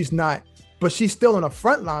anymore. She's not, but she's still on the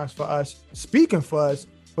front lines for us, speaking for us,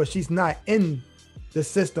 but she's not in the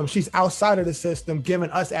system. She's outside of the system,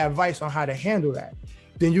 giving us advice on how to handle that.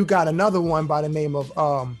 Then you got another one by the name of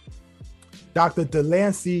Dr.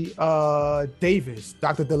 Delancey Davis.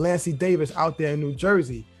 Dr. Delancey Davis out there in New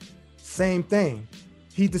Jersey. Same thing.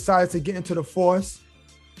 He decided to get into the force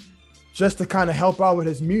just to kind of help out with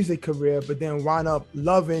his music career, but then wound up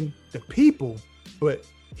loving the people. But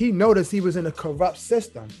he noticed he was in a corrupt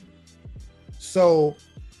system. So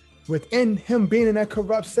within him being in that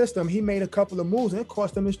corrupt system, he made a couple of moves and it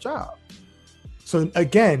cost him his job. So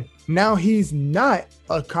again, now he's not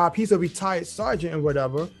a cop. He's a retired sergeant and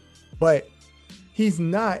whatever, but he's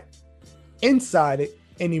not inside it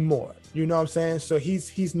anymore. You know what I'm saying? So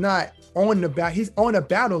he's not on he's on the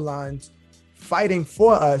battle lines fighting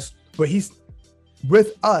for us, but he's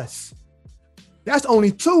with us. That's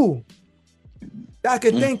only two that I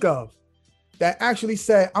could think of that actually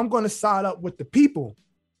said, I'm going to side up with the people.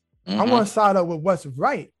 I'm going to side up with what's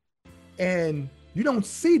right. And you don't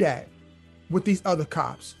see that with these other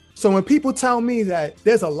cops. So when people tell me that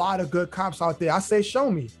there's a lot of good cops out there, I say,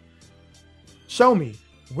 show me. Show me.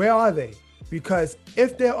 Where are they? Because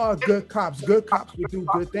if there are good cops will do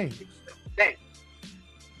good things.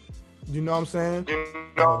 You know what I'm saying?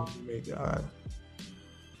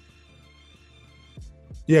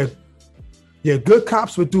 Yeah, good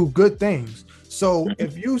cops would do good things. So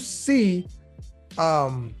if you see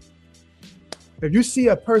a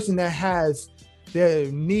person that has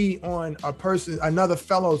their knee on another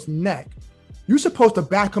fellow's neck, you're supposed to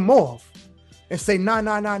back him off and say,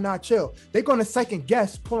 nah, chill. They're gonna second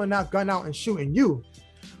guess pulling that gun out and shooting you.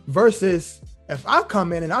 Versus if I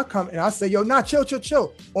come in and I say, yo, nah,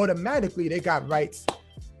 chill. Automatically they got rights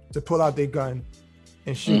to pull out their gun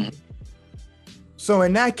and shoot. So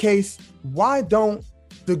in that case, why don't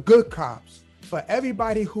the good cops, for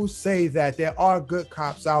everybody who say that there are good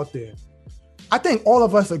cops out there, I think all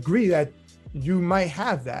of us agree that you might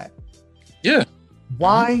have that. Yeah.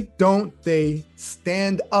 Why don't they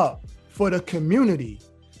stand up for the community?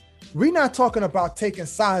 We're not talking about taking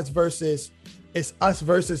sides versus it's us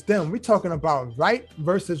versus them. We're talking about right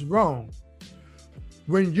versus wrong.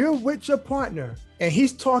 When you're with your partner and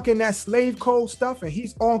he's talking that slave code stuff and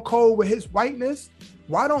he's on code with his whiteness,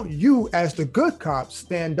 why don't you as the good cops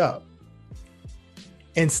stand up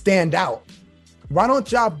and stand out? Why don't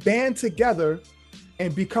y'all band together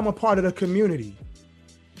and become a part of the community?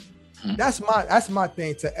 That's my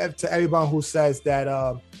thing to everyone who says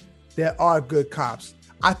that there are good cops.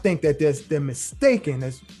 I think that they're mistaken.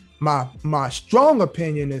 my strong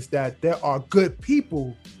opinion is that there are good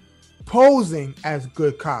people posing as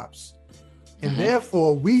good cops, and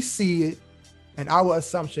therefore we see it, and our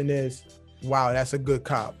assumption is, wow, that's a good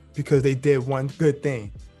cop because they did one good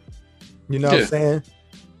thing. You know what I'm saying?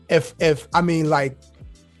 If I mean, like,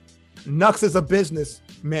 KNUCKS is a business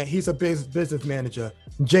man, he's a business manager.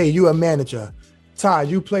 Jay, you a manager. Ty,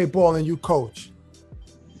 you play ball and you coach.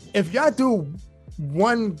 If y'all do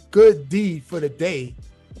one good deed for the day,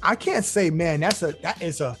 I can't say, man, these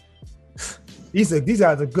are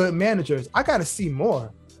the good managers. I gotta see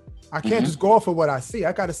more. I can't just go off of what I see.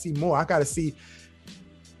 I gotta see more. I gotta see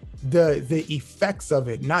the effects of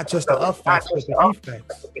it, not just the effects, but the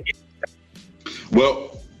effects.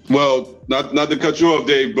 Well, not to cut you off,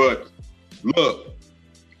 Dave, but look,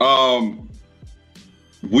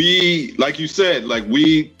 we, like you said, like,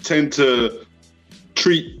 we tend to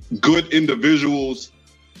treat good individuals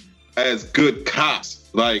as good cops.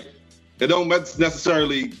 Like, it don't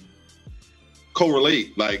necessarily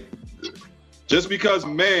correlate. Like, just because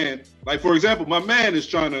man, like, for example, my man is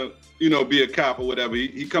trying to, be a cop or whatever.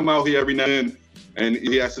 He come out here every now and then, and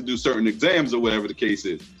he has to do certain exams or whatever the case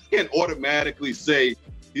is. You can't automatically say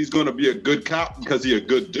he's going to be a good cop because he's a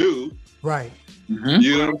good dude. Right.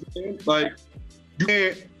 You know what I'm saying? Like,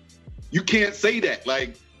 you can't say that.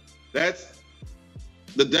 Like, that's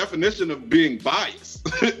the definition of being biased.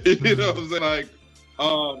 You know what I'm saying? Like,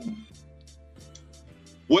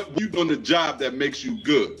 what you do on the job that makes you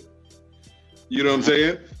good? You know what I'm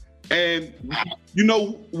saying? And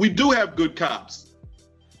we do have good cops.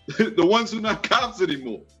 The ones who are not cops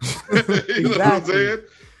anymore. You know what I'm saying?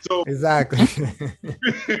 So exactly.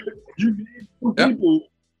 You need people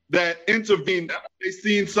that intervened. They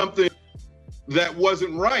seen something that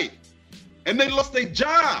wasn't right, and they lost their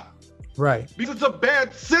job. Right. Because it's a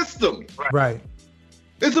bad system. Right.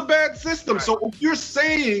 It's a bad system. Right. So if you're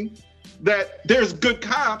saying that there's good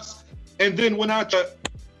cops, and then when I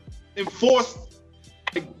enforce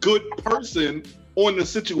a good person on the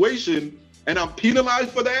situation, and I'm penalized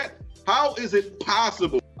for that, how is it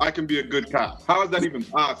possible I can be a good cop? How is that even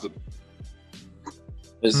possible?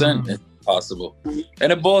 It's impossible.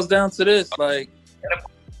 And it boils down to this, like,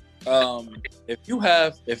 if you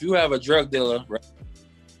have a drug dealer, right,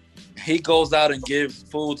 he goes out and gives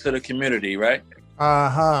food to the community, right?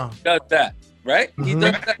 He does that, right? He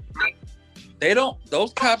does that.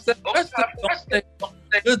 Those cops that arrest him don't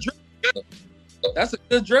say good drug dealer. That's a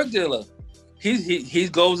good drug dealer. He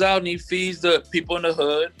goes out and he feeds the people in the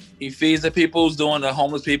hood. He feeds the people who's doing the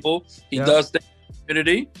homeless people. He does things in the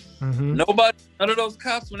community. None of those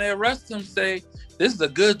cops, when they arrest him, say, this is a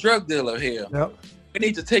good drug dealer here. We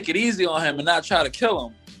need to take it easy on him and not try to kill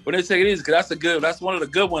him. But they take it easy because that's one of the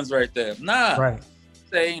good ones right there. Right.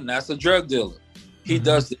 Saying that's a drug dealer. He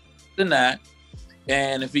does this and that.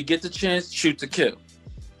 And if he gets the chance, shoot to kill.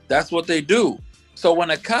 That's what they do. So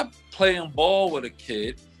when a cop playing ball with a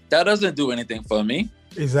kid, that doesn't do anything for me.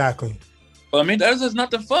 Exactly. I mean, that does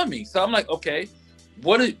nothing for me. So I'm like, okay,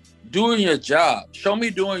 doing your job. Show me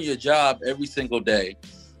doing your job every single day,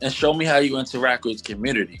 and show me how you interact with the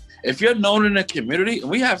community. If you're known in the community, and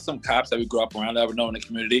we have some cops that we grew up around that were known in the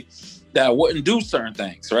community that wouldn't do certain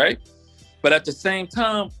things, right? But at the same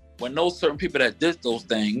time, when those certain people that did those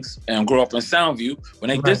things and grew up in Soundview, when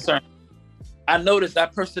they did certain, I noticed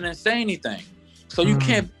that person didn't say anything. So you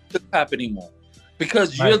can't be the cop anymore.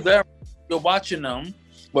 Because you're there, you're watching them.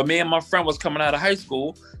 When me and my friend was coming out of high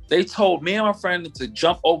school, they told me and my friend to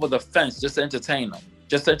jump over the fence just to entertain them,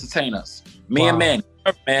 just to entertain us. Me and Manny.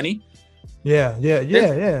 Manny?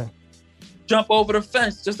 Yeah. Jump over the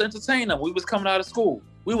fence just to entertain them. We was coming out of school.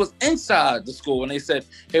 We was inside the school, and they said,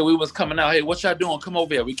 "Hey, we was coming out. Hey, what y'all doing? Come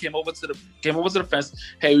over here." We came over to the fence.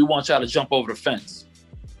 Hey, we want y'all to jump over the fence.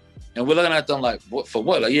 And we're looking at them like, "What for?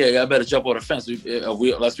 What? Like, yeah, I better jump over the fence.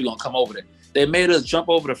 Unless we gonna come over there." They made us jump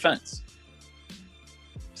over the fence.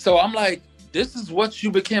 So I'm like, this is what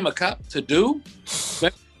you became a cop to do?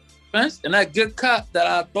 Fence? And that good cop that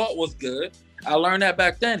I thought was good, I learned that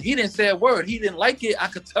back then. He didn't say a word. He didn't like it. I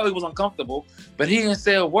could tell he was uncomfortable, but he didn't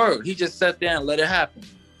say a word. He just sat there and let it happen.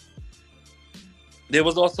 There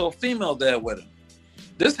was also a female there with him.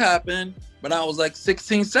 This happened when I was like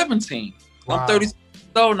 16, 17. Wow. I'm 36 years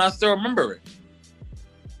old and I still remember it.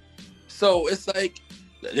 So it's like,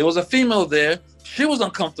 there was a female there. She was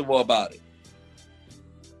uncomfortable about it.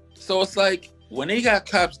 So it's like, when they got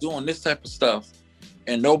cops doing this type of stuff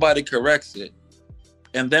and nobody corrects it,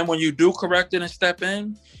 and then when you do correct it and step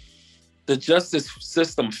in, the justice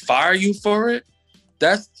system fire you for it,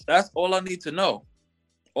 that's all I need to know.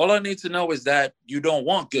 All I need to know is that you don't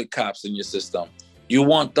want good cops in your system. You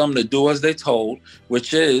want them to do as they told,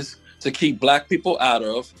 which is to keep black people out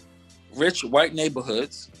of rich white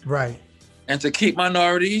neighborhoods, Right. and to keep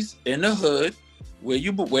minorities in the hood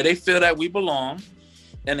where they feel that we belong,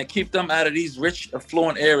 and to keep them out of these rich,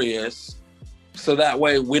 affluent areas, so that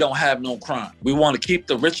way we don't have no crime. We want to keep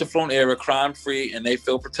the rich, affluent area crime-free, and they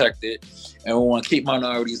feel protected, and we want to keep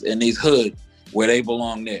minorities in these hood where they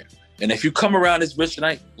belong there. And if you come around this rich,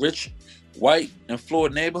 white, and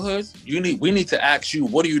affluent neighborhoods, we need to ask you,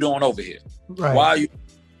 what are you doing over here? Right.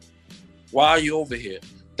 Why are you over here?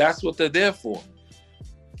 That's what they're there for.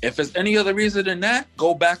 If it's any other reason than that,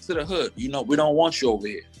 go back to the hood. We don't want you over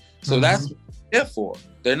here. So that's what they're there for.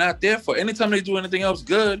 They're not there for. Anytime they do anything else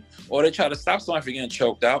good, or they try to stop someone from getting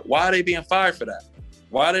choked out, why are they being fired for that?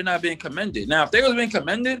 Why are they not being commended? Now, if they was being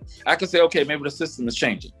commended, I could say, okay, maybe the system is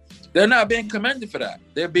changing. They're not being commended for that.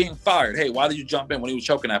 They're being fired. Hey, why did you jump in when he was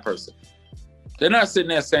choking that person? They're not sitting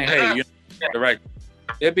there saying, hey, you're not the right.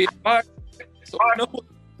 They're being fired. So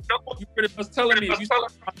you pretty much telling me if you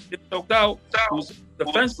get choked out, who's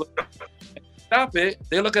defenseless, stop it,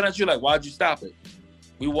 they're looking at you like, why'd you stop it?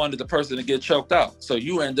 We wanted the person to get choked out. So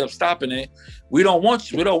you end up stopping it. We don't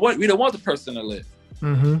want you. We don't want the person to live.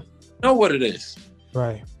 Mm-hmm. Know what it is.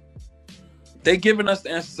 Right. They're giving us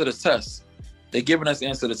the answer to the test.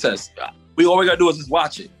 We all we gotta do is just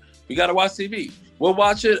watch it. We gotta watch TV. We'll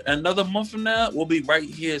watch it another month from now. We'll be right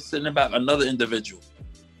here sitting about another individual.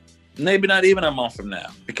 Maybe not even a month from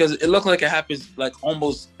now, because it looked like it happens like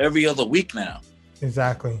almost every other week now.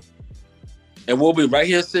 Exactly. And we'll be right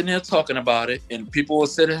here sitting here talking about it, and people will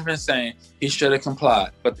sit here and saying he should have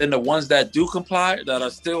complied. But then the ones that do comply, that are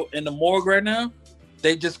still in the morgue right now,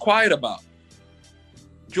 they just quiet about it.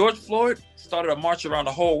 George Floyd started a march around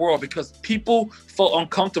the whole world because people felt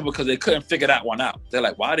uncomfortable because they couldn't figure that one out. They're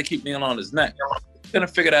like, why do they keep kneeling on his neck? Couldn't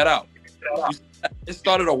figure that out. It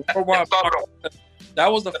started a worldwide march. That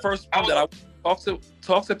was the first one that I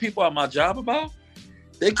talked to people at my job about.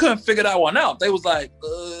 They couldn't figure that one out. They was like,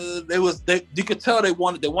 you could tell they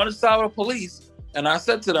wanted to side with the police. And I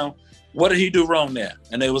said to them, what did he do wrong there?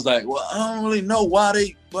 And they was like, well, I don't really know why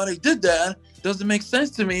they did that. Doesn't make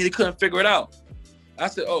sense to me. They couldn't figure it out. I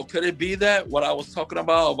said, oh, could it be that what I was talking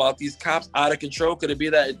about these cops out of control? Could it be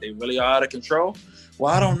that they really are out of control?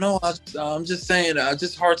 Well, I don't know. I'm just saying, it's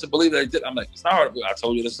just hard to believe that they did. I'm like, it's not hard to believe. I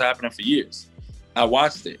told you this was happening for years. I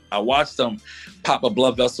watched it. I watched them pop a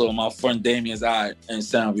blood vessel in my friend Damien's eye in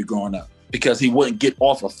Soundview growing up because he wouldn't get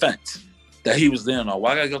off a fence that he was laying on.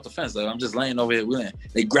 Why I gotta get off the fence? Like, I'm just laying over here.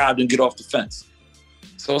 They grabbed him, get off the fence.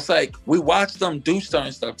 So it's like we watch them do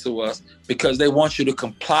certain stuff to us because they want you to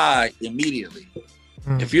comply immediately.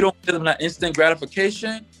 If you don't give them that instant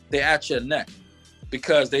gratification, they're at your neck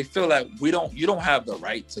because they feel like you don't have the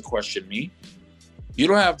right to question me. You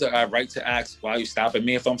don't have the right to ask why you stopping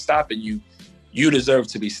me. If I'm stopping you, you deserve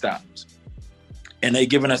to be stopped. And they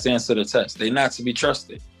giving us the answer to the test. They're not to be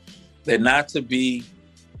trusted. They're not to be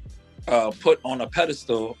put on a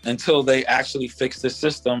pedestal until they actually fix the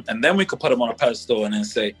system. And then we could put them on a pedestal and then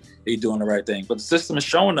say they're doing the right thing. But the system is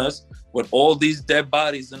showing us with all these dead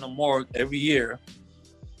bodies in the morgue every year,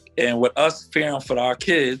 and with us fearing for our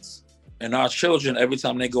kids and our children every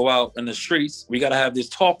time they go out in the streets, we got to have this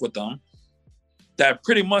talk with them that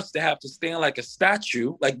pretty much they have to stand like a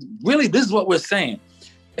statue. Like, really, this is what we're saying.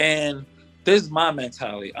 And this is my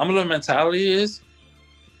mentality. My little mentality is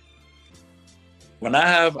when I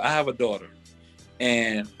have a daughter,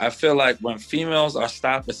 and I feel like when females are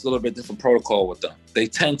stopped, it's a little bit different protocol with them. They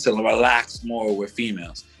tend to relax more with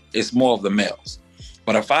females. It's more of the males.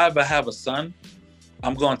 But if I ever have a son,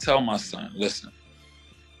 I'm going to tell my son, listen,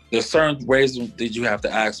 there's certain ways that you have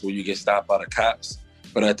to ask when you get stopped by the cops.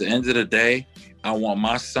 But at the end of the day, I want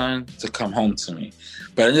my son to come home to me.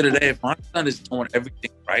 But at the end of the day, if my son is doing everything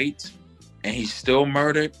right and he's still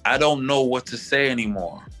murdered, I don't know what to say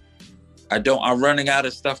anymore. I'm running out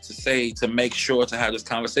of stuff to say to make sure to have this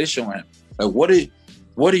conversation with him. Like,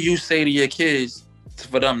 what do you say to your kids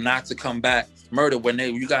for them not to come back murdered when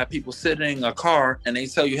you got people sitting in a car and they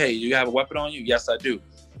tell you, hey, you have a weapon on you? Yes, I do.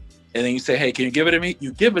 And then you say, hey, can you give it to me?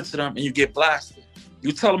 You give it to them and you get blasted.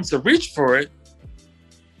 You tell them to reach for it,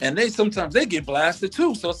 and sometimes they get blasted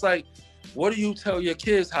too. So it's like, what do you tell your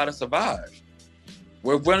kids how to survive?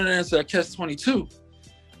 We're running into a catch-22.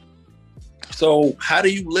 So how do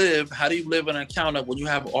you live in an encounter when you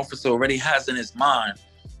have an officer already has in his mind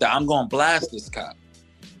that I'm going to blast this cop?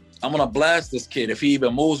 I'm going to blast this kid if he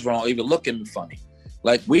even moves wrong, even look at me funny.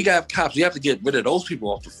 Like, we got cops. We have to get rid of those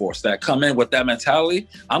people off the force that come in with that mentality.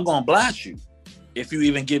 I'm going to blast you. If you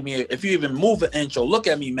even move an inch or look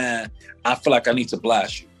at me, man, I feel like I need to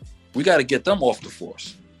blast you. We got to get them off the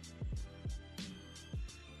force.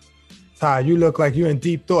 Ty, you look like you're in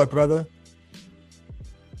deep thought, brother.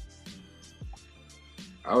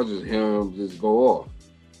 I was just hearing him just go off.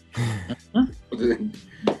 You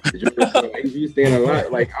saying a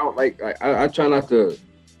lot. Like I try not to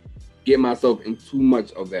get myself in too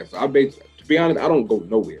much of that. So to be honest, I don't go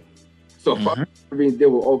nowhere. So if I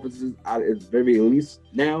deal with officers, it's very at least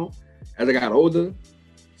now as I got older.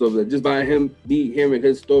 So just by me hearing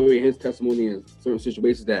his story, his testimony in certain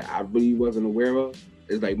situations that I really wasn't aware of,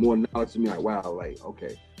 it's like more knowledge to me. Like wow, like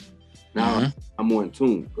okay, now I'm more in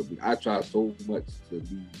tune. Because I try so much to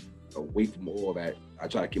be away from all that. I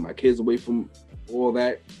try to keep my kids away from all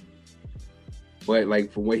that. But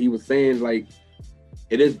like from what he was saying, like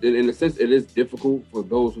it is in a sense it is difficult for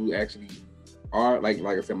those who actually are like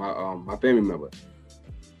I said, my family member.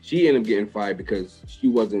 She ended up getting fired because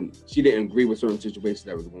she didn't agree with certain situations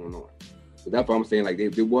that was going on. So that's why I'm saying like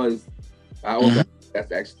that's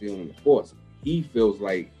actually on the force. He feels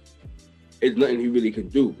like it's nothing he really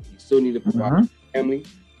could do. He still needs to provide for his family,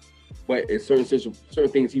 but it's certain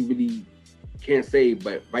things he really can't say.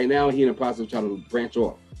 But right now he in the process of trying to branch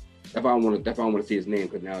off. That's why I want to say his name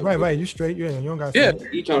because now right, you straight, you don't got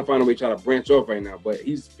He's trying to find a way to branch off right now, but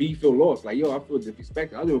he feel lost. Like yo, I feel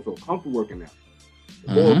disrespected. I don't even feel comfortable working now.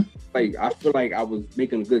 Like I feel like I was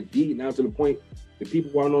making a good deed now to the point the people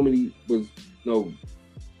who I normally was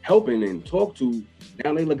helping and talk to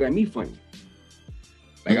now they look at me funny.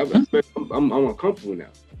 Like I'm uncomfortable now.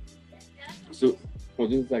 So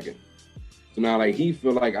just a second. So now like he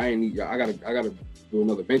feel like I gotta do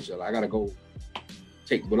another venture. Like, I gotta go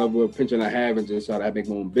take whatever pension I have and just try to make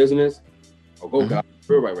my own business or go out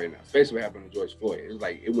right now. Especially what happened to George Floyd. It's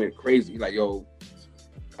like it went crazy. Like yo,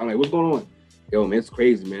 I'm like what's going on? Yo, man, it's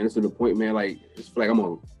crazy, man. It's to the point, man, like, it's like I'm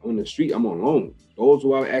on the street, I'm on loan. Those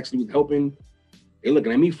who I actually was helping, they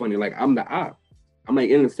looking at me funny, like I'm the op. I'm like,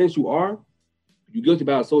 in a sense, you're guilty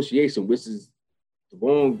by association, which is the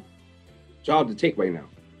wrong job to take right now.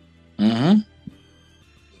 It's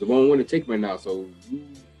the wrong one to take right now. So you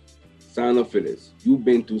sign up for this. You've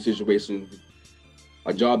been through situations,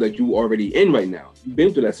 a job that you already in right now. You've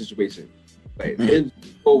been through that situation. Like, his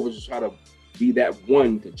goal was to try to be that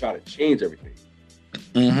one to try to change everything.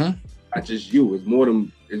 Not just you. It's more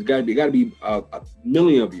than it's gotta be a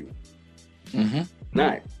million of you.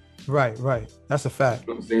 Not right. That's a fact. You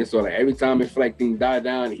know what I'm saying? So like every time it feel like things die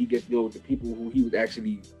down and he gets the people who he was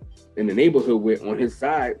actually in the neighborhood with on his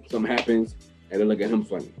side, something happens and they look at him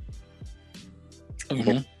funny.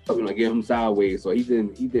 Like get him sideways. So he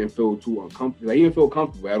didn't feel too uncomfortable. Like, he didn't feel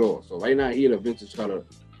comfortable at all. So right now he had a venture to try to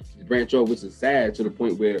branch off, which is sad to the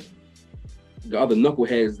point where the other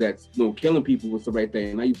knuckleheads that's killing people and stuff like that.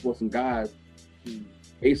 And now you forcing guys who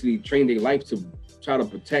basically train their life to try to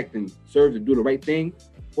protect and serve to do the right thing,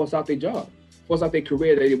 force out their job, force out their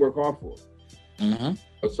career that they work hard for.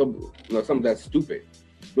 Or something that's stupid.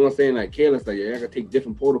 You know what I'm saying? Like careless, like I gotta take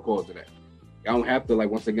different protocols to that. I don't have to,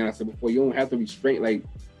 like once again I said before, you don't have to restrain, like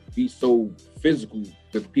be so physical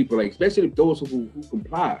with people, like especially those who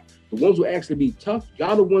comply. The ones who actually be tough,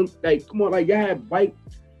 y'all the ones, like come on, like y'all have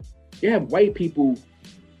white people.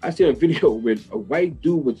 I seen a video with a white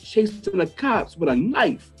dude was chasing the cops with a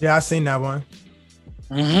knife. Yeah, I seen that one.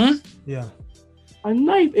 Yeah. A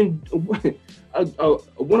knife, and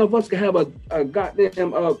one of us could have a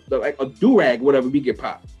goddamn like a do-rag, whatever, we get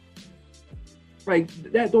popped. Like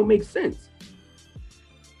that don't make sense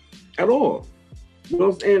at all. You know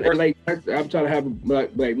what I'm saying? And like I'm trying to have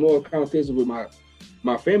like more conversations with my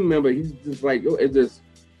family member. He's just like, yo, it's just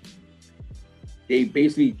they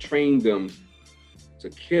basically trained them to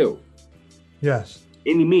kill. Yes.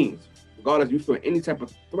 Any means, regardless if you feel any type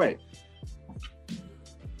of threat.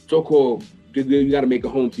 So-called, you got to make a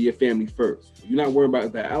home to your family first. You're not worried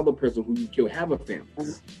about the other person who you kill have a family.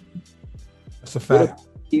 That's a fact.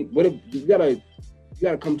 What if you gotta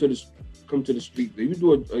come to the street? If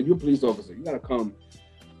you're a police officer, you gotta come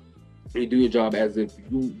and do your job as if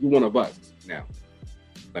you one of us now.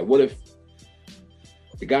 Like, what if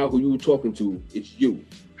the guy who you were talking to is you?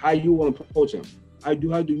 How you want to approach him? How do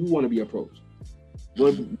you want to be approached? You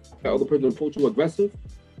want the other person to approach you aggressive?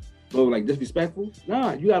 Or like disrespectful?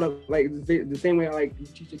 Nah, you gotta like the same way I like you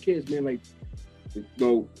teach your kids, man. Like,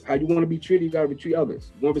 how you want to be treated, you gotta treat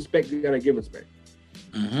others. You want respect, you gotta give respect.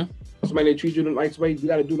 Somebody that treats you the nice way, you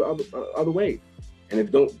gotta do the other way. And if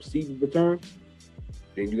you don't see the return,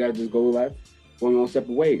 then you gotta just go left, go your own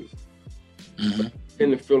separate ways. But I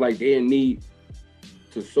tend to feel like they need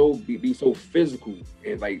to be so physical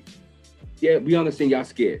and like, yeah, we understand y'all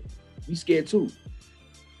scared. We scared too.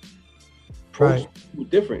 Right.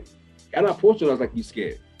 Different. Y'all not approaching us like you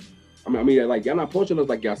scared. I mean, like y'all not approaching us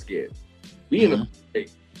like y'all scared. We in a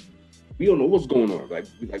state. We don't know what's going on.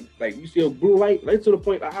 Like you see a blue light, right to the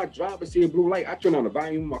point. Like, I drive and see a blue light. I turn on the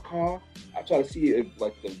volume of my car. I try to see if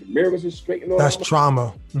like the mirrors are straight and all. That's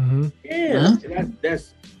trauma. Mm-hmm. Yeah, and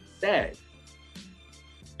that's sad.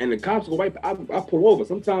 And the cops go right. I pull over.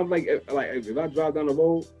 Sometimes, like if I drive down the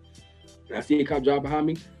road and I see a cop drive behind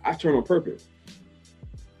me, I turn on purpose.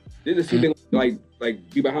 They just see them like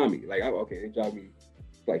be behind me. Like, okay, they drive me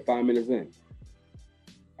like 5 minutes in.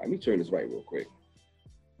 Let me turn this right real quick.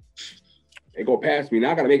 They go past me.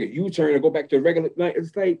 Now I gotta make a U-turn and go back to the regular. Like,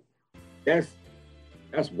 it's like that's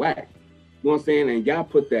whack. You know what I'm saying? And y'all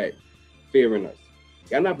put that fear in us.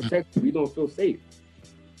 Y'all not protected. We don't feel safe.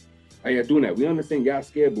 How y'all doing that? We understand y'all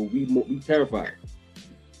scared, but we terrified.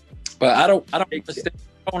 But I don't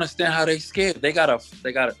understand how they scared. They got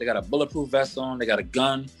a bulletproof vest on. They got a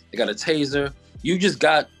gun. They got a taser. You just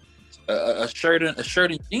got a shirt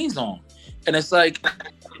and jeans on, and it's like,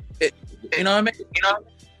 you know what I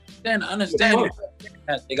mean? I understand.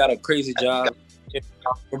 They got a crazy job.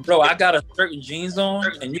 But bro, I got a shirt and jeans on,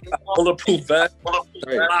 and you got a bulletproof vest,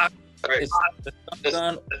 the lock, the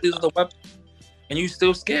gun, these are the weapons, and you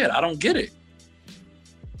still scared. I don't get it.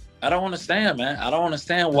 I don't understand, man. I don't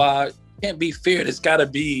understand why it can't be feared. It's got to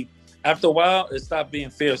be, after a while, it stopped being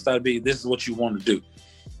fear. It started being, this is what you want to do.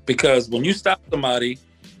 Because when you stop somebody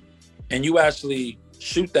and you actually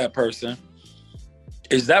shoot that person,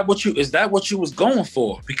 is that what you was going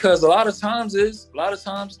for? Because a lot of times,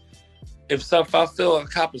 if I feel a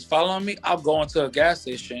cop is following me, I'll go into a gas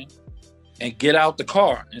station and get out the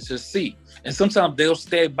car and just see. And sometimes they'll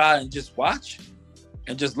stay by and just watch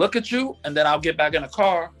and just look at you, and then I'll get back in the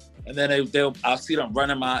car, and then I'll see them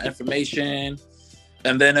running my information,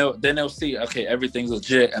 and then they'll see, okay, everything's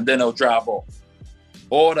legit, and then they'll drive off.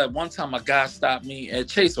 Or that one time a guy stopped me at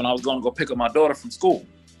Chase when I was going to go pick up my daughter from school,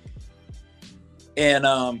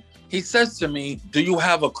 and he says to me, "Do you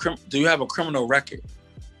have a criminal record?"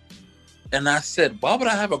 And I said, "Why would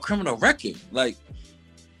I have a criminal record? Like,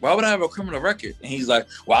 why would I have a criminal record?" And he's like,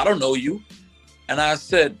 "Well, I don't know you." And I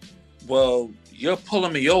said, "Well, you're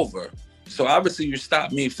pulling me over, so obviously you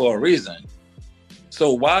stopped me for a reason.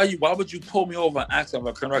 So why would you pull me over and ask me about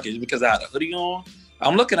a criminal record? Just because I had a hoodie on?"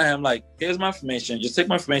 I'm looking at him like, "Here's my information. Just take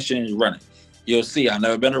my information and run it. You'll see I've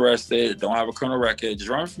never been arrested. Don't have a criminal record. Just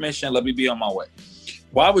run information. Let me be on my way."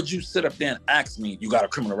 Why would you sit up there and ask me, "You got a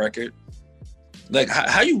criminal record?" Like,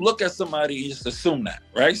 how you look at somebody, you just assume that,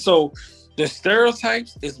 right? So the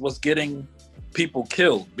stereotypes is what's getting people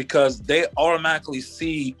killed, because they automatically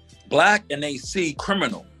see black and they see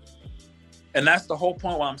criminal. And that's the whole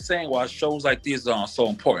point why I'm saying why shows like these are so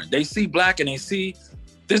important. They see black and they see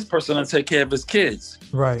this person to take care of his kids.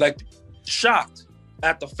 Right. Like, shocked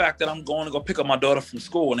at the fact that I'm going to go pick up my daughter from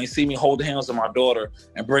school, and they see me holding hands with my daughter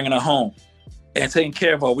and bringing her home and taking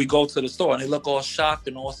care of her. We go to the store and they look all shocked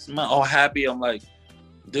and all happy. I'm like,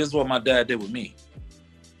 this is what my dad did with me.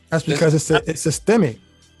 That's because it's systemic.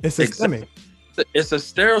 It's systemic. It's a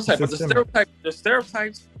stereotype. But the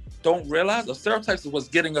stereotypes don't realize the stereotypes is what's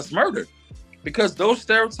getting us murdered. Because those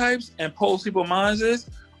stereotypes impose people's minds is,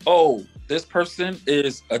 oh, this person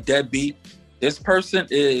is a deadbeat. This person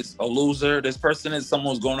is a loser. This person is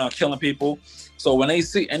someone who's going out killing people. So when they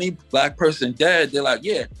see any black person dead, they're like,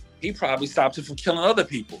 yeah, he probably stopped him from killing other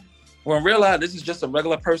people. When realize this is just a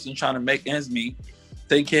regular person trying to make ends meet,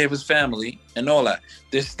 take care of his family, and all that.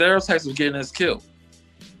 The stereotypes of getting us killed.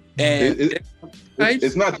 And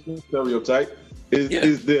it's not just a stereotype.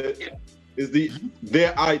 It's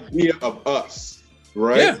their idea of us,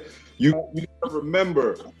 right? Yeah. You gotta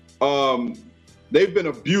remember, they've been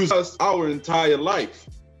abusing us our entire life,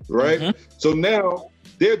 right? Mm-hmm. So now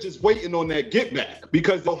they're just waiting on that get back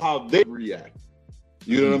because of how they react.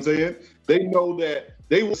 You know what I'm saying? They know that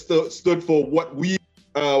they stood for what we've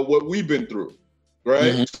been through,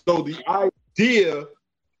 right? Mm-hmm. So the idea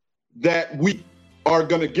that we are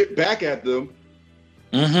gonna get back at them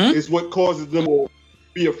is what causes them to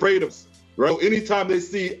be afraid of us, right? So anytime they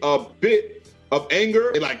see a bit of anger,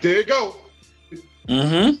 they're like, there you go.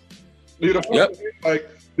 Mm-hmm. You know, like,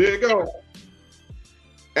 there you go.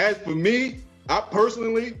 As for me, I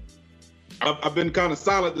personally, I've been kind of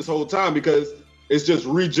silent this whole time because it's just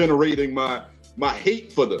regenerating my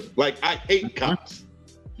hate for them. Like, I hate cops.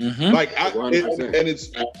 Mm-hmm. Like, and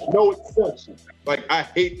it's no exception. Like, I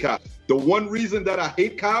hate cops. The one reason that I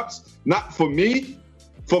hate cops, not for me,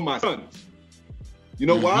 for my sons. You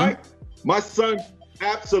know why? My sons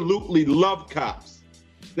absolutely love cops.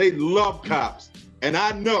 They love cops. And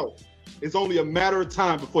I know it's only a matter of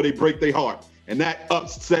time before they break their heart. And that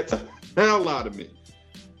upsets the hell out of me.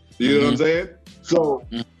 You know what I'm saying? So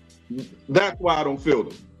that's why I don't feel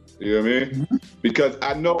them. You know what I mean? Because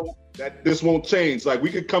I know that this won't change. Like,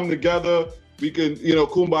 we could come together, we can,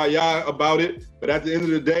 kumbaya about it. But at the end of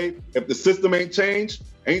the day, if the system ain't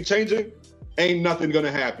changing, ain't nothing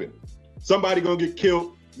gonna happen. Somebody gonna get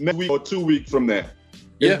killed next week or 2 weeks from that.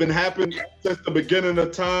 It's been happening since the beginning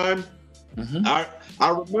of time. I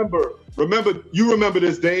remember, you remember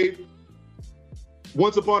this, Dave?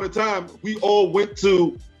 Once upon a time, we all went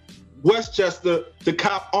to Westchester to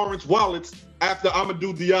cop orange wallets after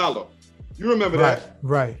Amadou Diallo. You remember that?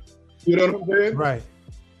 Right. You know what I'm saying? Right.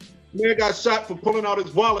 Man got shot for pulling out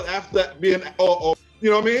his wallet after being, or you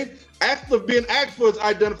know what I mean? After being asked for his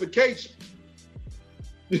identification.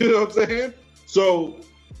 You know what I'm saying? So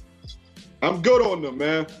I'm good on them,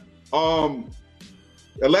 man.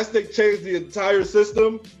 Unless they change the entire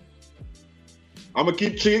system, I'm gonna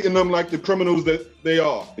keep treating them like the criminals that they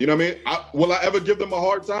are. You know what I mean? Will I ever give them a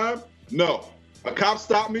hard time? No. A cop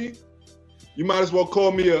stopped me, you might as well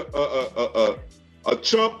call me a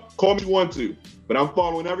chump, call me what you want to. But I'm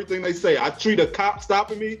following everything they say. I treat a cop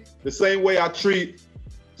stopping me the same way I treat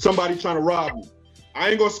somebody trying to rob me. I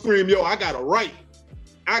ain't gonna scream, yo, I got a right.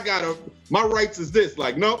 My rights is this.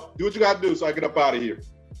 Like, no, do what you gotta do so I get up out of here.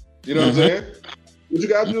 You know what I'm saying? What you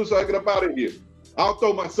gotta do so I get up out of here. I'll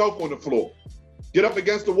throw myself on the floor. Get up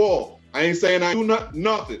against the wall. I ain't saying I do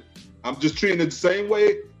nothing. I'm just treating it the same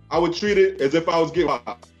way I would treat it as if I was getting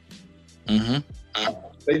robbed.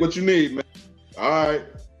 Take what you need, man. All right.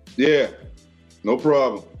 Yeah. No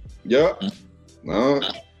problem. Yeah. No.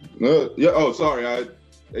 Yeah. Oh, sorry.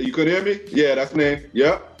 You couldn't hear me? Yeah, that's me.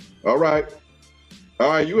 Yeah. All right. All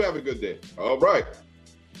right. You have a good day. All right.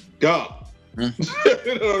 God. You know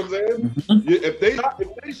what I'm saying?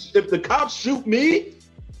 If the cops shoot me,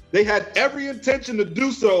 they had every intention to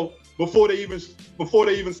do so before they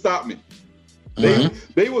even stopped me.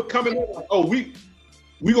 They were coming in like, oh, we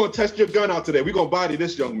gonna test your gun out today. We gonna body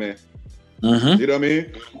this young man. You know what I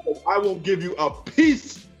mean? I won't give you a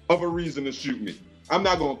piece of a reason to shoot me. I'm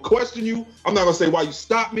not gonna question you. I'm not gonna say why you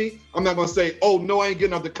stopped me. I'm not gonna say, oh no, I ain't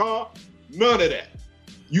getting out the car. None of that.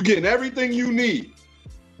 You getting everything you need.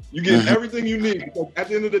 You getting everything you need, because at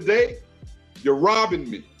the end of the day, you're robbing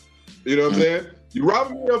me. You know what I'm saying? You're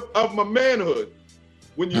robbing me of my manhood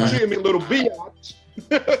when you treat me a little biatch. You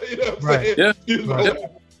know what I'm saying? Yeah. You know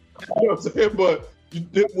what I'm saying? But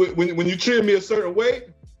when you treat me a certain way,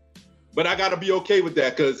 but I gotta be okay with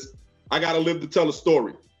that, because I gotta live to tell a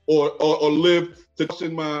story, or live to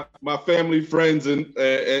question my family, friends,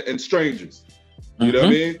 and strangers. You know what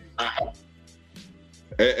I mean?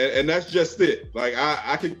 And that's just it. Like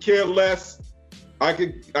I could care less. I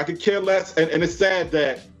could care less. And it's sad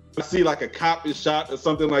that I see like a cop is shot or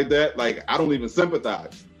something like that. Like I don't even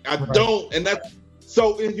sympathize. I don't, and that's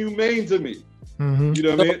so inhumane to me. You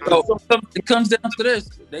know what I mean? So it comes down to this.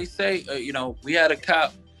 They say, we had a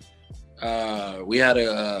cop. We had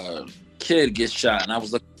a kid get shot, and I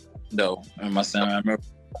was looking at the window, and my son, I remember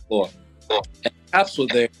the floor. And cops were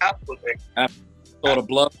there. I saw the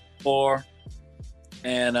blood floor.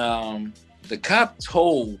 And the cop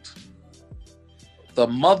told the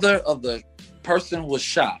mother of the person who was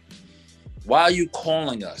shot, why are you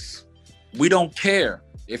calling us? We don't care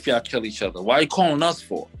if y'all kill each other. Why are you calling us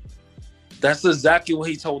for? That's exactly what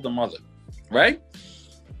he told the mother, right?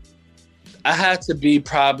 I had to be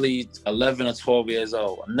probably 11 or 12 years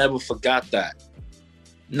old. I never forgot that.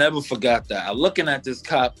 I'm looking at this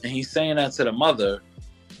cop, and he's saying that to the mother.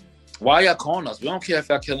 Why y'all calling us? We don't care if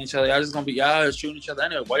y'all killing each other. Y'all just gonna be y'all shooting each other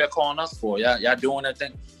anyway. Why y'all calling us for? Y'all doing that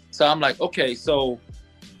thing. So I'm like, okay, so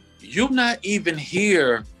you're not even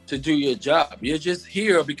here to do your job. You're just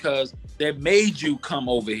here because they made you come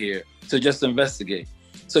over here to just investigate.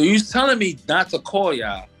 So you're telling me not to call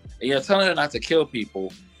y'all, and you're telling her not to kill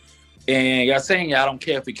people, and y'all saying y'all don't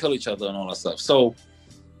care if we kill each other and all that stuff. So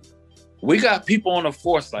we got people on the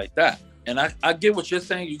force like that. And I get what you're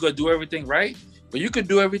saying. You gotta do everything right. But you could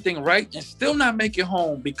do everything right and still not make it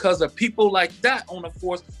home because of people like that on the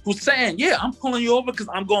force who's saying, yeah, I'm pulling you over because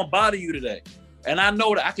I'm going to body you today. And I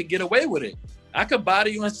know that I could get away with it. I could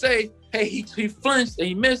body you and say, hey, he flinched and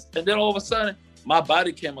he missed. And then all of a sudden, my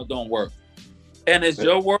body camera don't work. And it's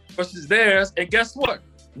your work versus theirs. And guess what?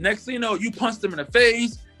 Next thing you know, you punched him in the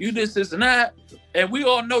face. You this and that. And we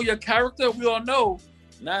all know your character. We all know,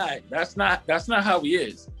 nah, that's not how he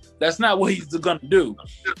is. That's not what he's going to do.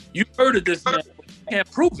 You murdered this man. Can't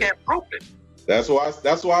prove it. That's why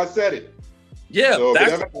I said it. Yeah, so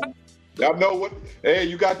y'all know what? Hey,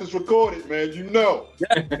 you got this recorded, man. You know.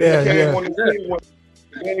 Yeah.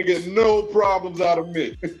 You ain't get no problems out of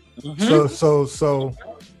me. So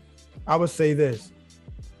I would say this.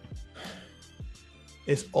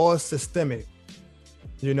 It's all systemic.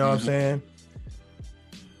 You know what I'm saying?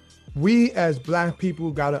 We as Black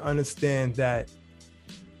people got to understand that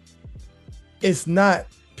it's not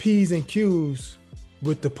P's and Q's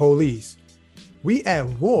with the police. We at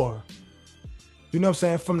war. You know what I'm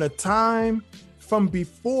saying? From the time from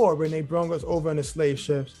before when they brought us over in the slave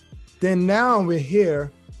ships, then now we're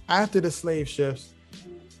here after the slave ships.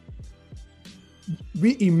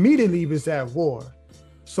 We immediately was at war.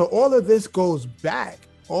 So all of this goes back,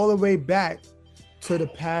 all the way back to the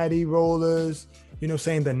paddy rollers, you know what I'm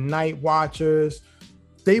saying, the night watchers.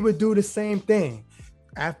 They would do the same thing.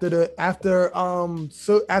 After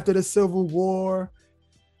the Civil War,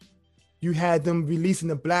 you had them releasing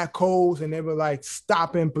the black codes, and they were like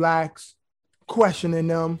stopping blacks, questioning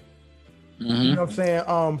them. Mm-hmm. You know what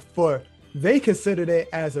I'm saying? They considered it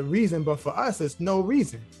as a reason, but for us, it's no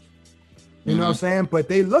reason. You know what I'm saying? But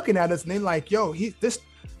they looking at us and they like, yo, this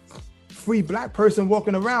free black person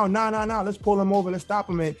walking around. Nah, let's pull him over, let's stop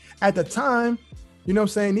him. And at the time, you know what I'm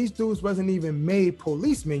saying, these dudes wasn't even made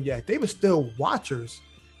policemen yet. They were still watchers.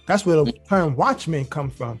 That's where the term watchmen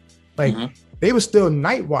come from. Like, they were still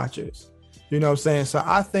night watchers. You know what I'm saying? So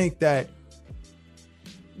I think that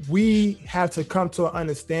we have to come to an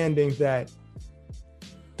understanding that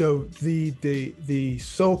the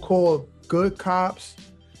so-called good cops,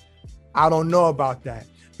 I don't know about that,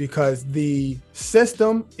 because the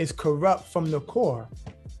system is corrupt from the core.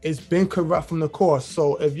 It's been corrupt from the core.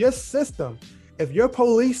 So if your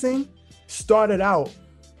policing started out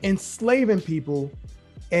enslaving people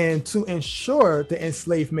and to ensure the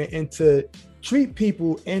enslavement and to treat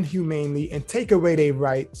people inhumanely and take away their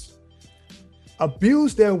rights,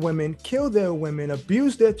 abuse their women, kill their women,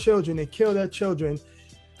 abuse their children and kill their children,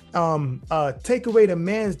 take away the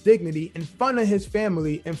man's dignity in front of his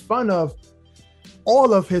family, in front of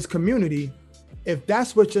all of his community. If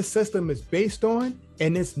that's what your system is based on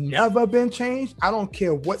and it's never been changed, I don't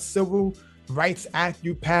care what Civil Rights Act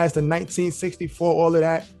you passed in 1964, all of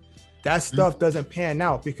that stuff doesn't pan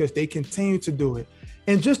out because they continue to do it.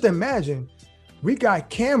 And just imagine, we got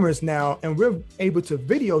cameras now and we're able to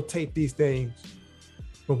videotape these things.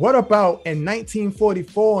 But what about in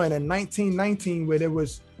 1944 and in 1919 where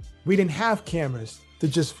we didn't have cameras to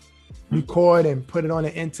just record and put it on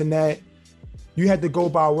the internet? You had to go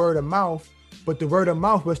by word of mouth, but the word of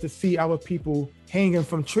mouth was to see our people hanging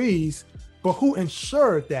from trees. But who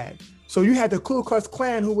ensured that? So you had the Ku Klux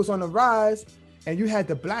Klan who was on the rise, and you had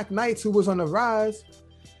the Black Knights who was on the rise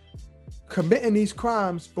committing these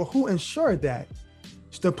crimes, but who ensured that?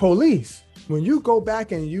 It's the police. When you go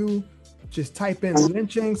back and you just type in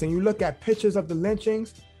lynchings and you look at pictures of the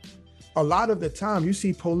lynchings, a lot of the time you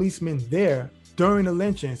see policemen there during the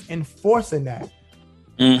lynchings enforcing that.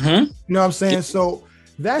 You know what I'm saying? So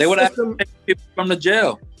that they would system, have to take people from the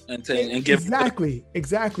jail and give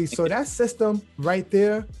exactly. So that system right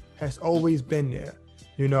there has always been there.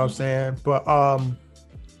 You know what I'm saying? But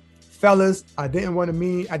fellas, I didn't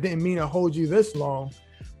mean to hold you this long,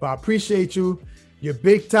 but I appreciate you. You're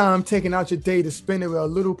big time taking out your day to spend it with a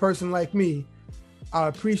little person like me. I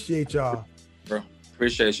appreciate y'all. Bro,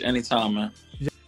 appreciate you anytime, man.